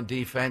aggressive on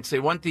defense. They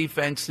want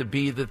defense to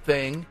be the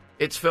thing.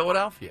 It's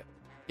Philadelphia.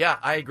 Yeah,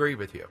 I agree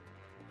with you.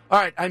 All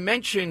right, I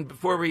mentioned,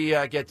 before we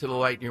get to the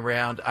lightning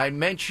round, I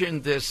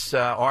mentioned this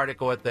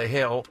article at The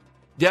Hill,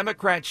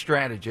 Democrat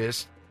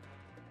strategist.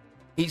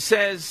 He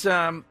says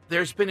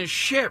there's been a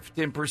shift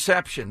in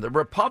perception. The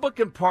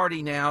Republican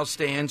Party now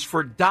stands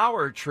for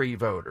Dollar Tree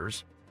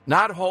voters,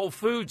 not Whole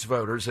Foods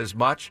voters as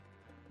much,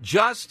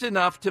 just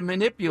enough to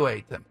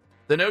manipulate them.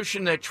 The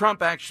notion that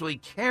Trump actually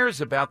cares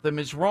about them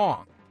is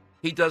wrong.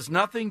 He does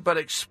nothing but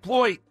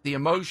exploit the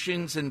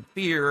emotions and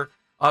fear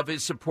of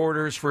his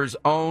supporters for his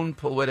own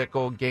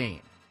political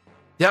gain.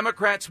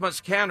 Democrats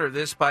must counter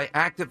this by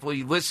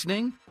actively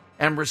listening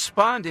and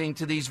responding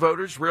to these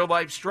voters'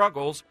 real-life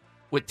struggles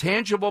with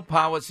tangible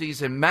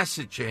policies and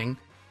messaging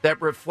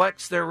that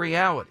reflects their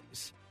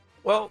realities.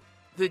 Well,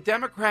 the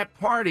Democrat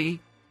Party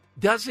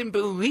doesn't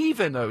believe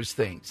in those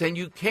things, and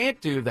you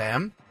can't do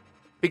them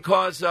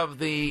because of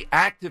the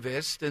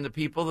activists and the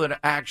people that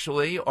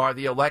actually are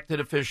the elected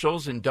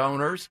officials and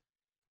donors.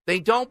 They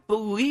don't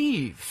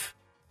believe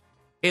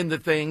in the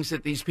things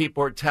that these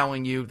people are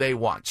telling you they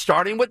want,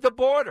 starting with the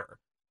border.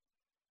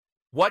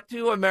 What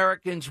do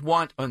Americans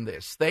want on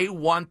this? They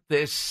want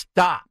this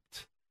stopped.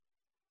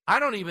 I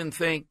don't even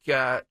think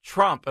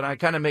Trump, and I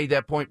kind of made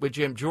that point with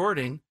Jim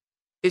Jordan,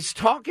 is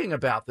talking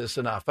about this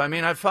enough. I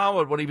mean, I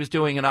followed what he was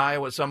doing in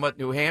Iowa, somewhat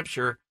New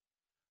Hampshire.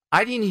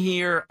 I didn't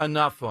hear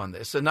enough on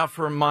this, enough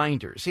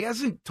reminders. He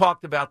hasn't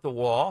talked about the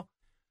wall,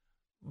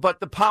 but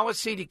the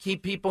policy to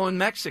keep people in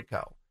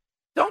Mexico.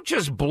 Don't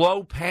just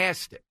blow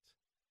past it.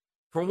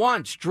 For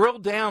once, drill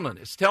down on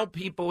this. Tell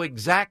people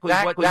exactly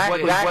what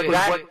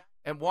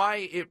and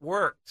why it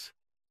worked.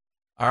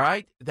 All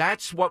right?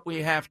 That's what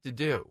we have to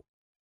do.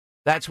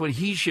 That's what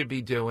he should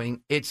be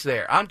doing. It's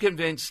there. I'm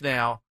convinced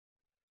now,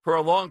 for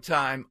a long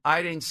time,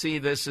 I didn't see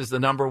this as the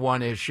number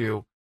one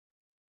issue.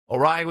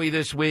 O'Reilly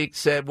this week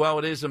said, well,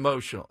 it is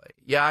emotionally.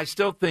 Yeah, I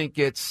still think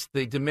it's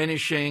the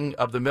diminishing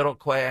of the middle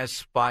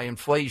class by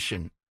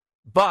inflation.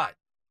 But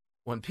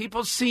when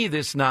people see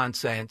this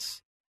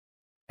nonsense,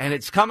 and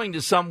it's coming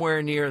to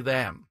somewhere near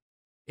them,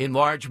 in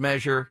large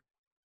measure,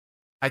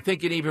 I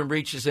think it even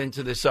reaches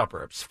into the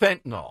suburbs.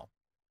 Fentanyl,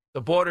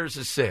 the border's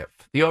a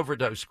sieve, the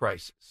overdose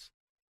crisis.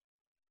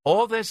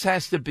 All this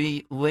has to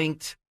be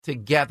linked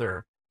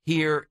together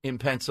here in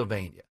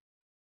Pennsylvania.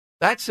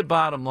 That's the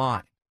bottom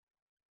line.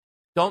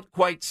 Don't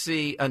quite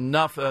see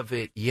enough of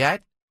it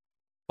yet,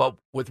 but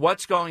with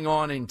what's going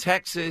on in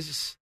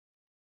Texas,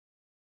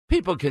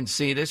 people can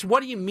see this.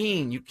 What do you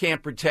mean you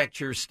can't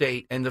protect your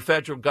state and the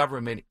federal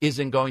government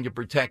isn't going to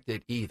protect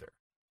it either?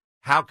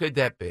 How could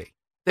that be?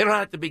 They don't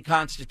have to be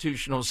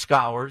constitutional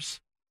scholars.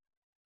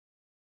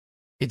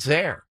 It's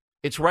there.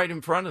 It's right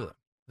in front of them.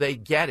 They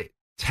get it.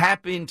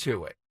 Tap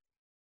into it.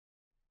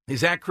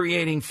 Is that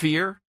creating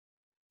fear?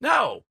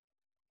 No.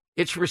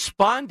 It's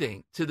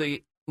responding to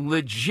the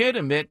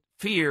legitimate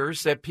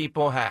fears that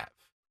people have.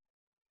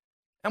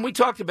 And we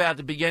talked about at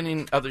the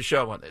beginning of the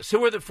show on this.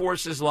 Who are the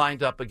forces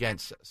lined up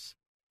against us?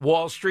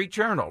 Wall Street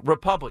Journal,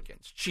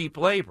 Republicans, cheap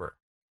labor,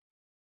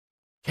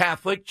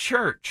 Catholic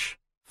Church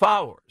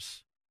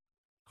followers,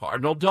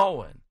 Cardinal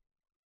Dolan,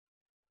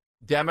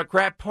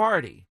 Democrat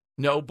Party,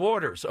 no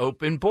borders,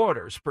 open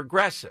borders,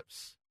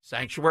 progressives,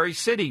 sanctuary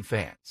city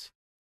fans.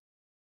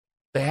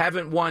 They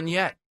haven't won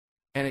yet.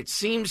 And it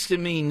seems to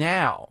me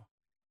now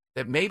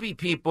that maybe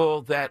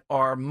people that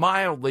are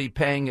mildly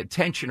paying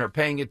attention are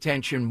paying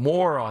attention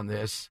more on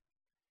this.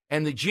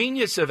 And the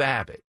genius of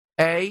Abbott,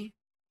 A,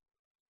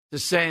 to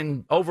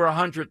send over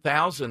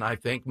 100,000, I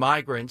think,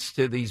 migrants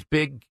to these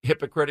big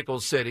hypocritical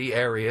city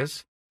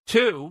areas.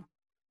 2,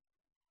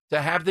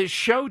 to have this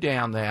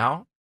showdown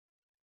now,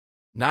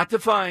 not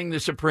defying the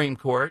Supreme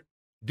Court,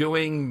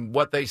 doing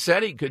what they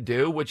said he could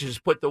do, which is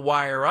put the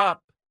wire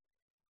up.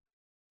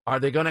 Are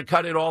they going to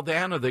cut it all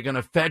down? Are they going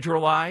to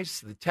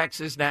federalize the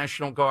Texas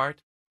National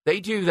Guard?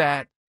 They do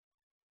that.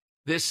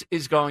 This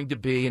is going to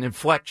be an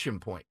inflection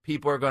point.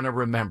 People are going to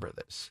remember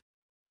this.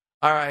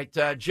 All right,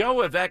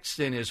 Joe of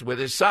Exton is with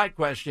his side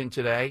question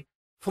today.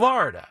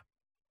 Florida,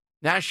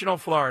 National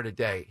Florida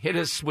Day. Hit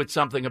us with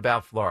something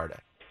about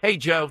Florida. Hey,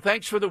 Joe,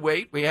 thanks for the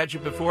wait. We had you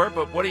before,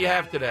 but what do you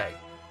have today?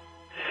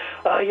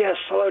 Yes,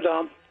 hello,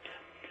 Dom.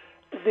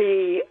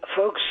 The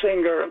folk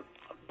singer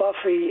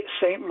Buffy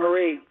St.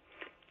 Marie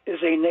is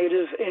a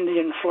native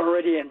Indian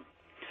Floridian.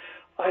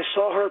 I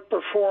saw her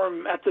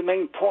perform at the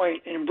Main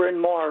Point in Bryn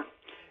Mawr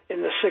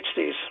in the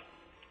 60s.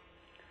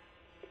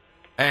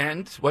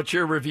 And what's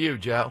your review,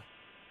 Joe?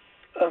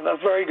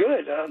 Very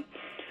good.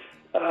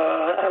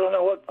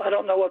 I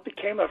don't know what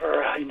became of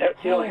her. You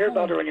don't hear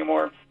about her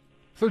anymore.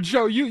 So,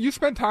 Joe, you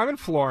spent time in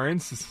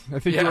Florence. I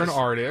think you're an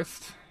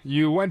artist.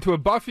 You went to a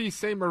Buffy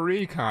St.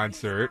 Marie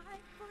concert.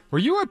 Were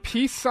you a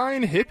peace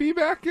sign hippie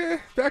back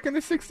in the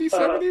 60s,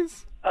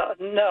 70s?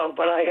 No,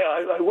 but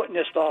I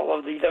witnessed all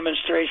of the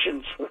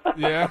demonstrations.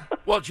 Yeah.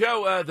 Well,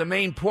 Joe, the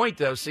Main Point,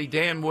 though, see,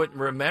 Dan wouldn't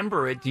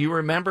remember it. Do you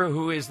remember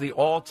who is the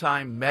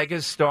all-time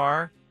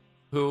megastar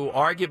who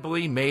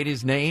arguably made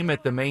his name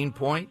at the Main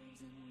Point?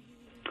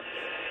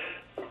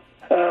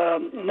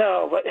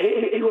 No, but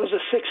he was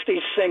a 60s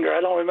singer.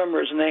 I don't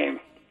remember his name.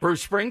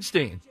 Bruce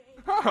Springsteen.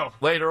 Oh.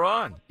 Later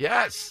on,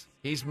 yes.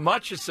 He's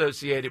much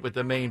associated with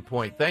the Main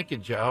Point. Thank you,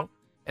 Joe.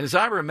 And as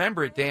I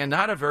remember it, Dan,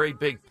 not a very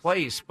big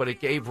place, but it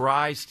gave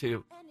rise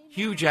to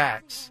huge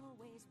acts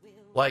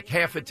like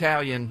Half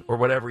Italian or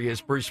whatever he is,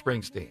 Bruce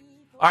Springsteen.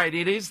 All right,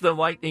 it is the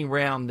lightning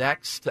round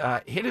next.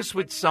 Hit us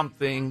with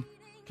something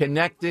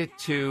connected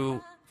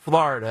to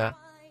Florida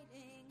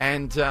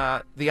and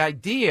the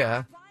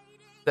idea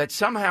that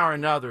somehow or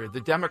another the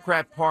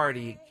Democrat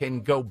Party can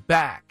go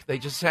back. They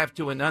just have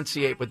to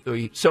enunciate with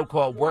the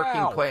so-called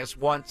working class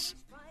once.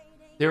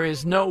 There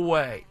is no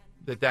way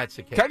that that's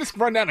the case. Can I just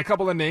run down a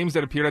couple of names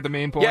that appeared at the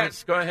Main Point?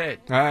 Yes, go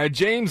ahead.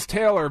 James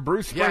Taylor,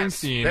 Bruce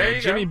Springsteen,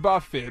 Jimmy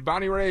Buffett,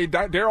 Bonnie Raitt,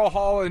 Daryl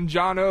Hall and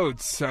John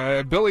Oates,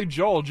 Billy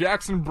Joel,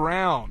 Jackson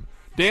Brown,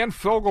 Dan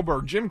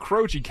Fogelberg, Jim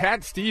Croce,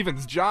 Cat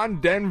Stevens, John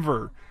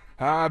Denver,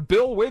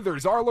 Bill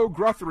Withers, Arlo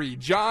Guthrie,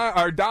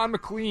 Don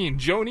McLean,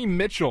 Joni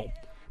Mitchell,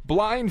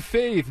 Blind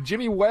Faith,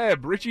 Jimmy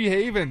Webb, Richie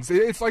Havens.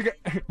 It's like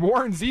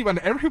Warren Zevon and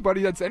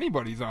everybody that's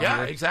anybody's on Yeah,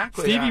 here.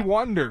 exactly. Stevie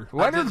Wonder,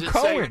 Leonard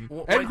Cohen,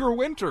 Edgar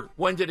Winter.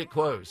 When did it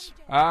close?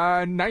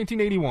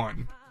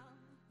 1981.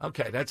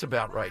 Okay, that's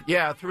about right.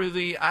 Yeah, through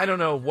the, I don't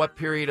know what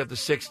period of the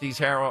 60s,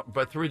 Harold,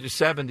 but through the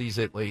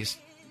 70s at least.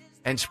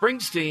 And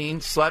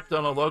Springsteen slept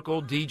on a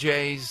local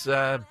DJ's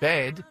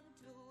bed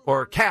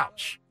or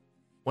couch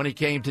when he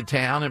came to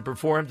town and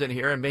performed in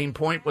here, and Main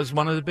Point was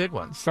one of the big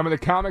ones. Some of the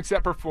comics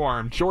that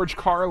performed: George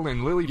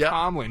Carlin, Lily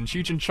Tomlin,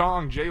 Cheech and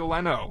Chong, Jay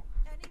Leno,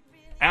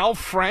 Al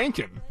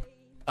Franken.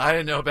 I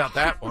didn't know about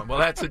that one. Well,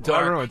 that's a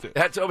dark.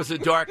 That's always a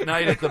dark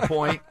night at the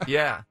Point.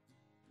 Yeah.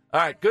 All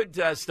right, good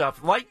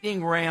stuff.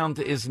 Lightning round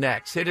is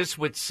next. Hit us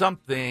with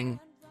something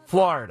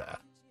Florida.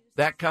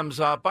 That comes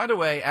up. By the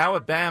way,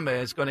 Alabama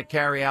is going to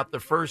carry out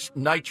the first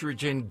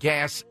nitrogen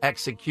gas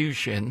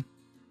execution.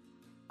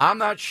 I'm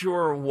not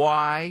sure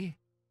why.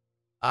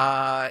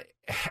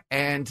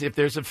 And if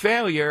there's a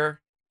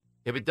failure,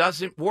 if it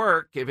doesn't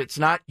work, if it's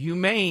not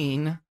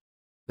humane,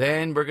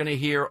 then we're going to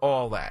hear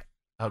all that,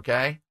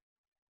 okay?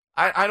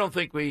 I don't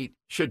think we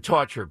should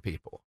torture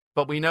people,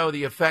 but we know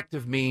the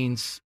effective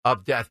means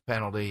of death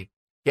penalty,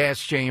 gas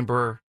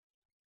chamber,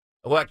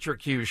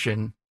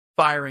 electrocution,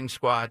 firing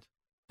squad,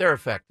 they're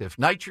effective.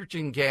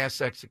 Nitrogen gas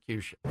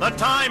execution. The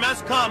time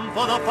has come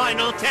for the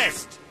final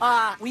test.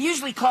 We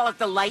usually call it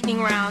the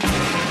lightning round.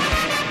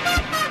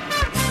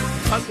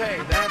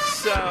 Okay,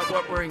 that's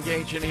what we're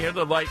engaging here,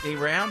 the lightning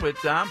round with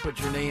Dom. Put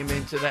your name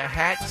into the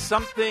hat.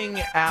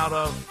 Something out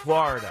of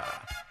Florida.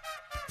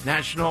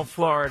 National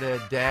Florida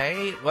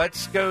Day.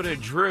 Let's go to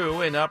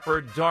Drew in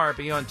Upper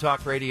Darby on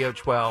Talk Radio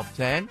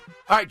 1210.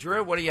 All right,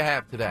 Drew, what do you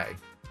have today?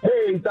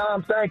 Hey,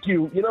 Dom, thank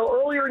you. You know,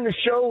 earlier in the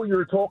show, you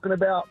were talking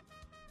about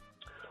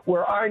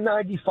where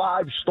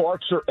I-95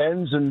 starts or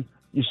ends, and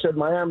you said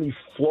Miami,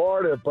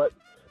 Florida, but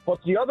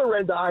the other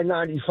end of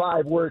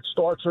I-95 where it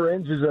starts or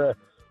ends is a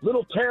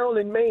little town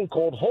in Maine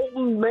called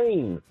Holton,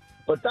 Maine.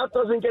 But that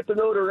doesn't get the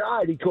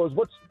notoriety because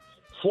what's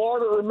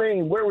Florida or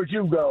Maine? Where would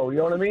you go? You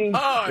know what I mean?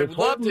 Oh, I'd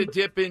love to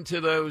dip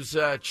into those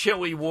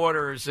chilly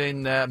waters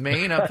in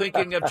Maine. I'm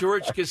thinking of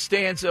George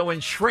Costanzo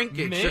and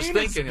Shrinkage. Maine just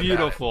thinking is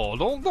beautiful.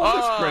 About it. Don't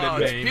discredit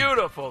Maine. It's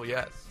beautiful,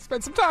 yes.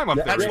 Spend some time up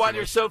there. That's why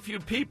there's so few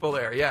people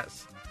there,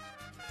 yes.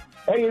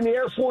 Hey, in the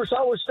Air Force,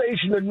 I was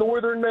stationed in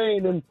northern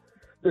Maine, and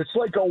it's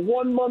like a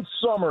 1 month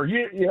summer,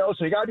 you know,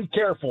 so you got to be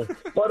careful.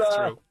 But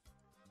true.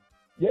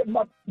 Yeah,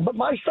 but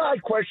my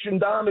side question,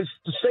 Dom, is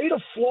the state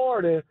of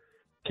Florida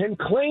can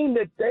claim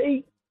that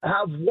they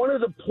have one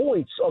of the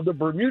points of the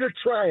Bermuda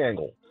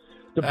Triangle.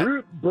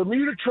 The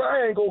Bermuda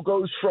Triangle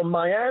goes from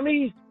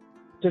Miami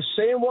to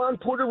San Juan,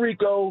 Puerto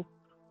Rico,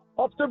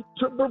 up to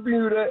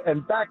Bermuda,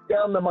 and back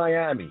down to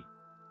Miami.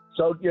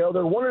 So, you know,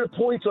 they're one of the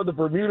points of the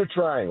Bermuda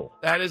Triangle.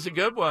 That is a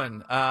good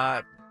one.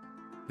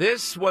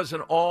 This was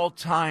an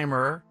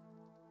all-timer.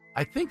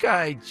 I think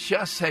I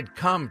just had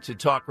come to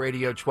Talk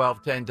Radio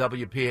 1210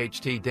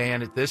 WPHT,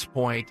 Dan, at this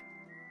point.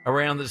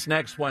 around this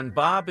next one.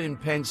 Bob in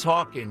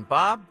Pennsauken.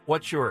 Bob,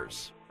 what's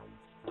yours?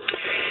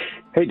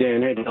 Hey,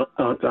 Dan. Hey,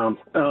 Tom.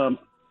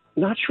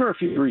 Not sure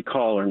if you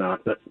recall or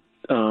not, but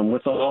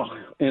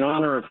in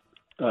honor of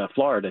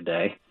Florida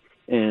Day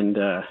and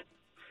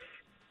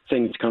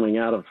things coming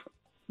out of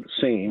the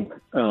same,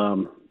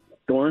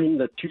 during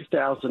the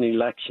 2000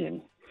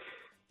 election,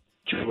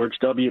 George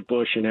W.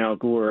 Bush and Al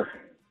Gore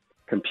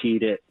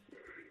competed,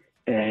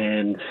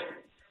 and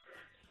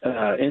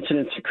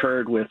incidents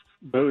occurred with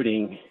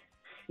voting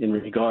in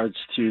regards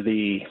to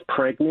the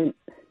pregnant,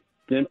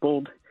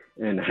 dimpled,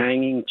 and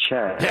hanging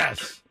Chad.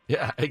 Yes.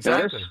 Yeah,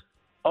 exactly. This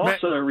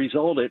also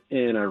resulted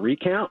in a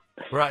recount,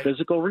 right.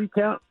 Physical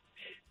recount,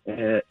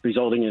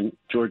 resulting in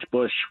George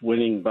Bush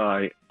winning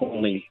by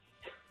only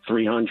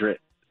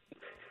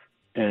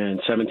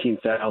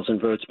 317,000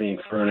 votes being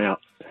thrown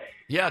out.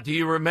 Yeah, do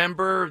you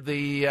remember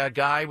the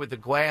guy with the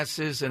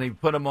glasses and he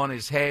put them on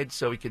his head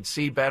so he could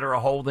see better,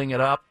 holding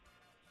it up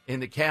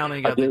in the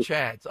counting of the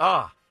Chads?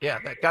 Yeah,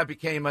 that guy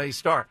became a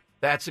star.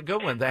 That's a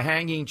good one. The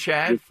hanging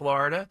Chad,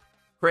 Florida,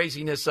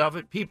 craziness of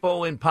it.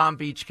 People in Palm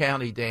Beach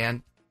County,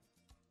 Dan,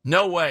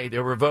 no way they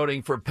were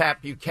voting for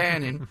Pat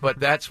Buchanan,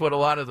 but that's what a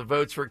lot of the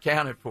votes were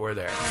counted for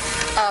there.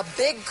 A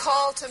big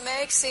call to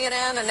make.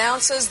 CNN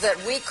announces that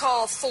we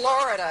call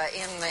Florida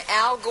in the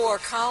Al Gore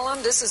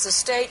column. This is a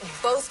state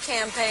both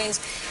campaigns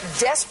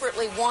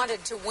desperately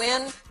wanted to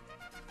win.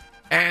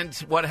 And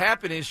what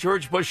happened is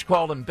George Bush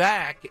called him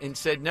back and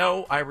said,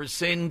 no, I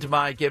rescind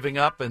my giving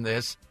up in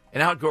this.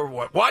 And Al Gore,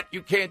 what?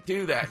 You can't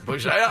do that,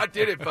 Bush. I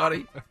did it,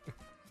 buddy.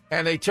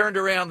 And they turned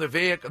around the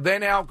vehicle.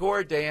 Then Al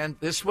Gore, Dan,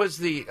 this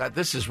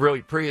is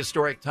really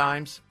prehistoric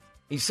times.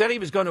 He said he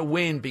was going to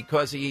win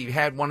because he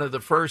had one of the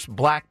first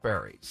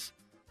BlackBerries.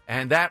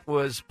 And that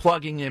was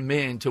plugging him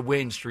in to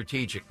win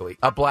strategically,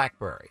 a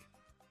BlackBerry.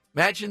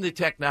 Imagine the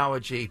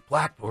technology,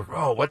 BlackBerry.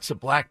 Oh, what's a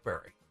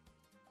BlackBerry?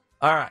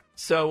 All right,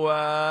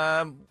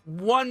 so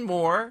one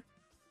more.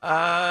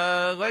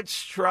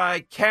 Let's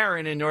try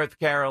Karen in North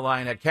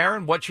Carolina.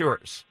 Karen, what's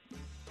yours?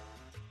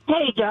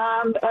 Hey,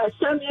 Dom.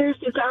 Some years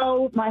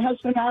ago, my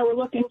husband and I were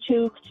looking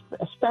to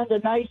spend a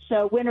nice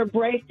winter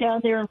break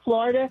down there in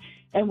Florida,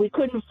 and we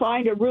couldn't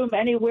find a room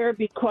anywhere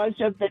because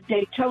of the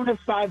Daytona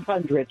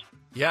 500.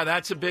 Yeah,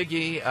 that's a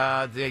biggie,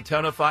 the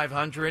Daytona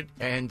 500,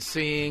 and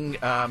seeing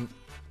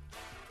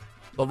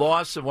the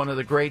loss of one of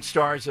the great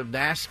stars of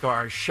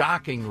NASCAR,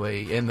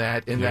 shockingly, in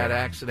that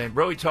accident.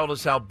 Really told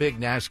us how big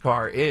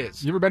NASCAR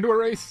is. You ever been to a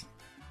race?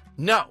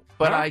 No.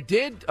 But I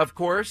did, of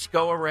course,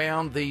 go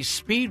around the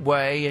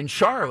Speedway in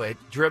Charlotte,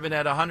 driven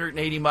at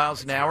 180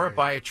 miles an hour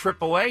by a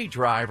AAA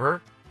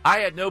driver. I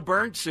had no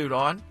burn suit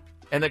on,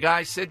 and the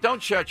guy said,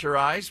 don't shut your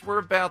eyes. We're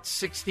about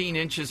 16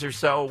 inches or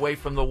so away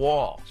from the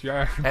wall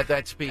at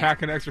that speed.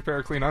 Pack an extra pair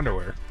of clean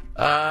underwear.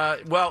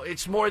 Well,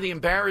 it's more the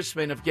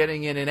embarrassment of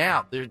getting in and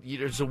out.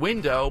 There's a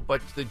window,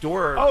 but the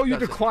door... Oh, you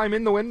had to climb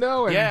in the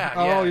window? And, you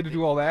had to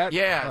do all that?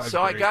 Yeah,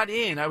 so great. I got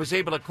in. I was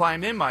able to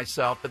climb in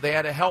myself, but they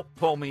had to help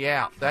pull me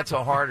out. That's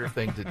a harder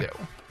thing to do.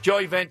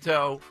 Joey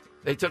Vento,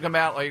 they took him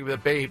out like a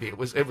baby. It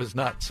was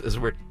nuts. It was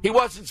weird. He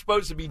wasn't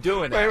supposed to be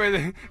doing it.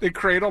 Wait, they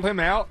cradled him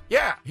out?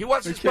 Yeah, he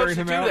wasn't supposed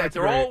to do that. That's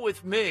They're great. all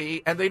with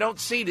me, and they don't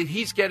see that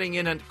he's getting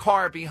in a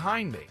car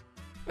behind me.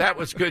 That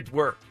was good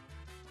work.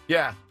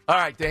 Yeah. All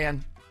right,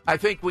 Dan. I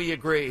think we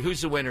agree.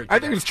 Who's the winner today? I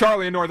think it's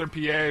Charlie in Northern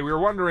PA. We were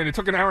wondering, it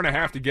took an hour and a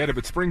half to get it,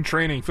 but Philly spring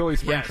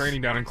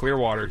training down in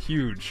Clearwater,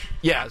 huge.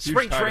 Yeah, huge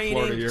spring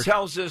training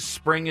tells us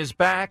spring is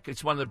back.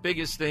 It's one of the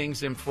biggest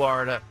things in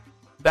Florida.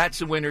 That's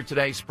the winner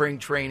today, spring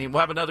training.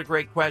 We'll have another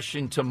great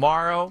question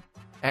tomorrow,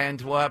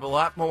 and we'll have a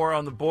lot more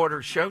on the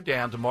Border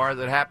Showdown tomorrow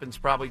that happens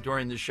probably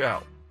during the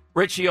show.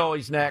 Richie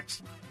always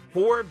next.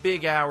 4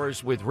 big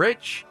hours with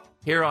Rich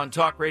here on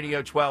Talk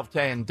Radio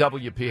 1210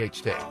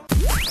 WPHT.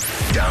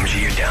 Dom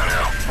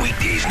Giordano,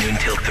 weekdays noon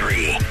till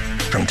 3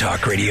 from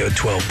Talk Radio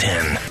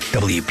 1210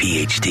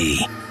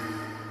 WPHT.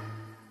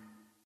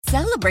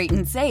 Celebrate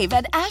and save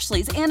at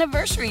Ashley's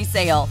Anniversary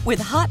Sale. With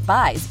Hot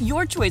Buys,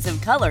 your choice of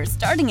colors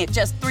starting at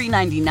just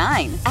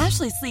 $3.99.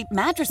 Ashley Sleep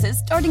mattresses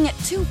starting at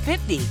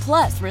 $2.50.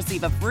 Plus,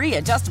 receive a free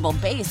adjustable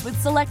base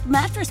with select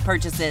mattress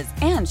purchases.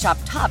 And shop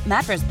top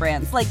mattress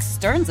brands like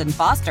Stearns &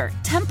 Foster,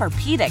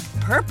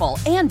 Tempur-Pedic, Purple,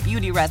 and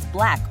Beautyrest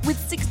Black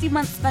with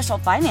 60-month special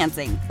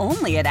financing.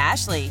 Only at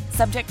Ashley.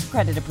 Subject to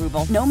credit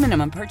approval. No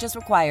minimum purchase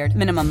required.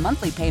 Minimum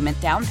monthly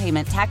payment, down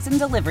payment, tax, and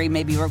delivery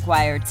may be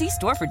required. See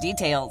store for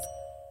details.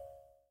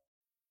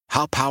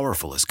 How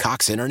powerful is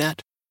Cox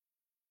Internet?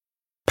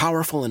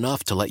 Powerful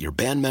enough to let your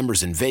band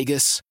members in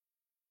Vegas,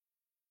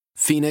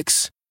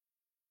 Phoenix,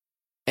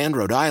 and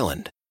Rhode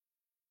Island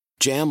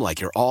jam like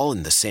you're all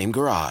in the same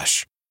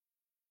garage.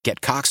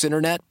 Get Cox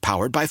Internet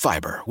powered by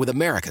fiber with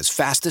America's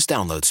fastest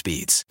download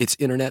speeds. It's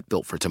internet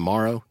built for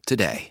tomorrow,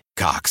 today.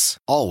 Cox,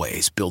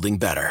 always building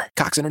better.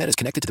 Cox Internet is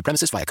connected to the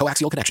premises via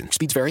coaxial connection.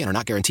 Speeds vary and are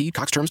not guaranteed.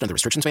 Cox terms and other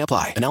restrictions may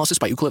apply. Analysis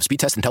by Ookla of Speed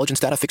Test Intelligence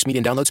Data. Fixed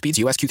median download speeds.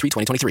 US Q3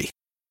 2023.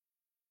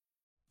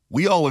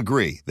 We all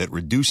agree that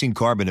reducing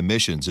carbon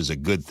emissions is a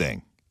good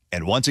thing.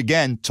 And once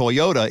again,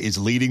 Toyota is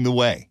leading the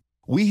way.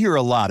 We hear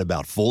a lot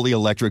about fully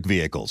electric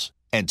vehicles.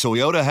 And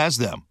Toyota has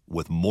them,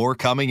 with more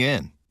coming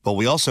in. But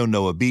we also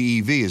know a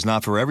BEV is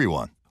not for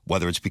everyone,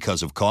 whether it's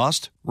because of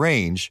cost,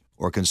 range,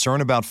 or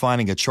concern about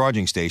finding a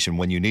charging station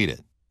when you need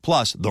it.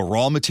 Plus, the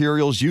raw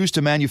materials used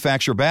to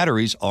manufacture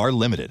batteries are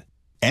limited.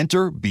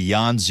 Enter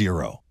Beyond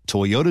Zero,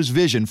 Toyota's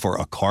vision for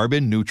a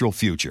carbon-neutral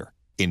future.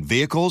 In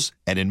vehicles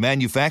and in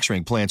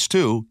manufacturing plants,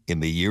 too, in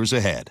the years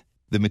ahead.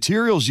 The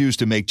materials used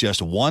to make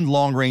just one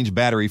long-range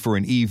battery for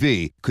an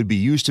EV could be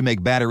used to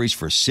make batteries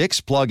for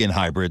 6 plug-in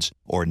hybrids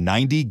or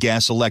 90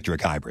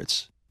 gas-electric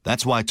hybrids.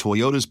 That's why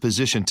Toyota's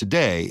position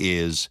today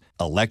is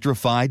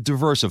electrified,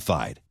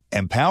 diversified,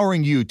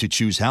 empowering you to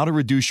choose how to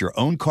reduce your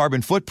own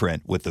carbon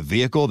footprint with the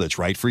vehicle that's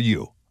right for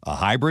you, a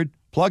hybrid,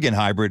 plug-in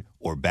hybrid,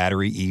 or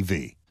battery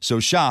EV. So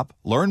shop,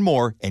 learn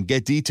more, and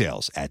get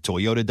details at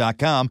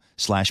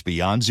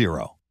toyota.com/beyond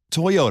zero.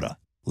 Toyota,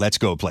 let's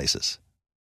go places.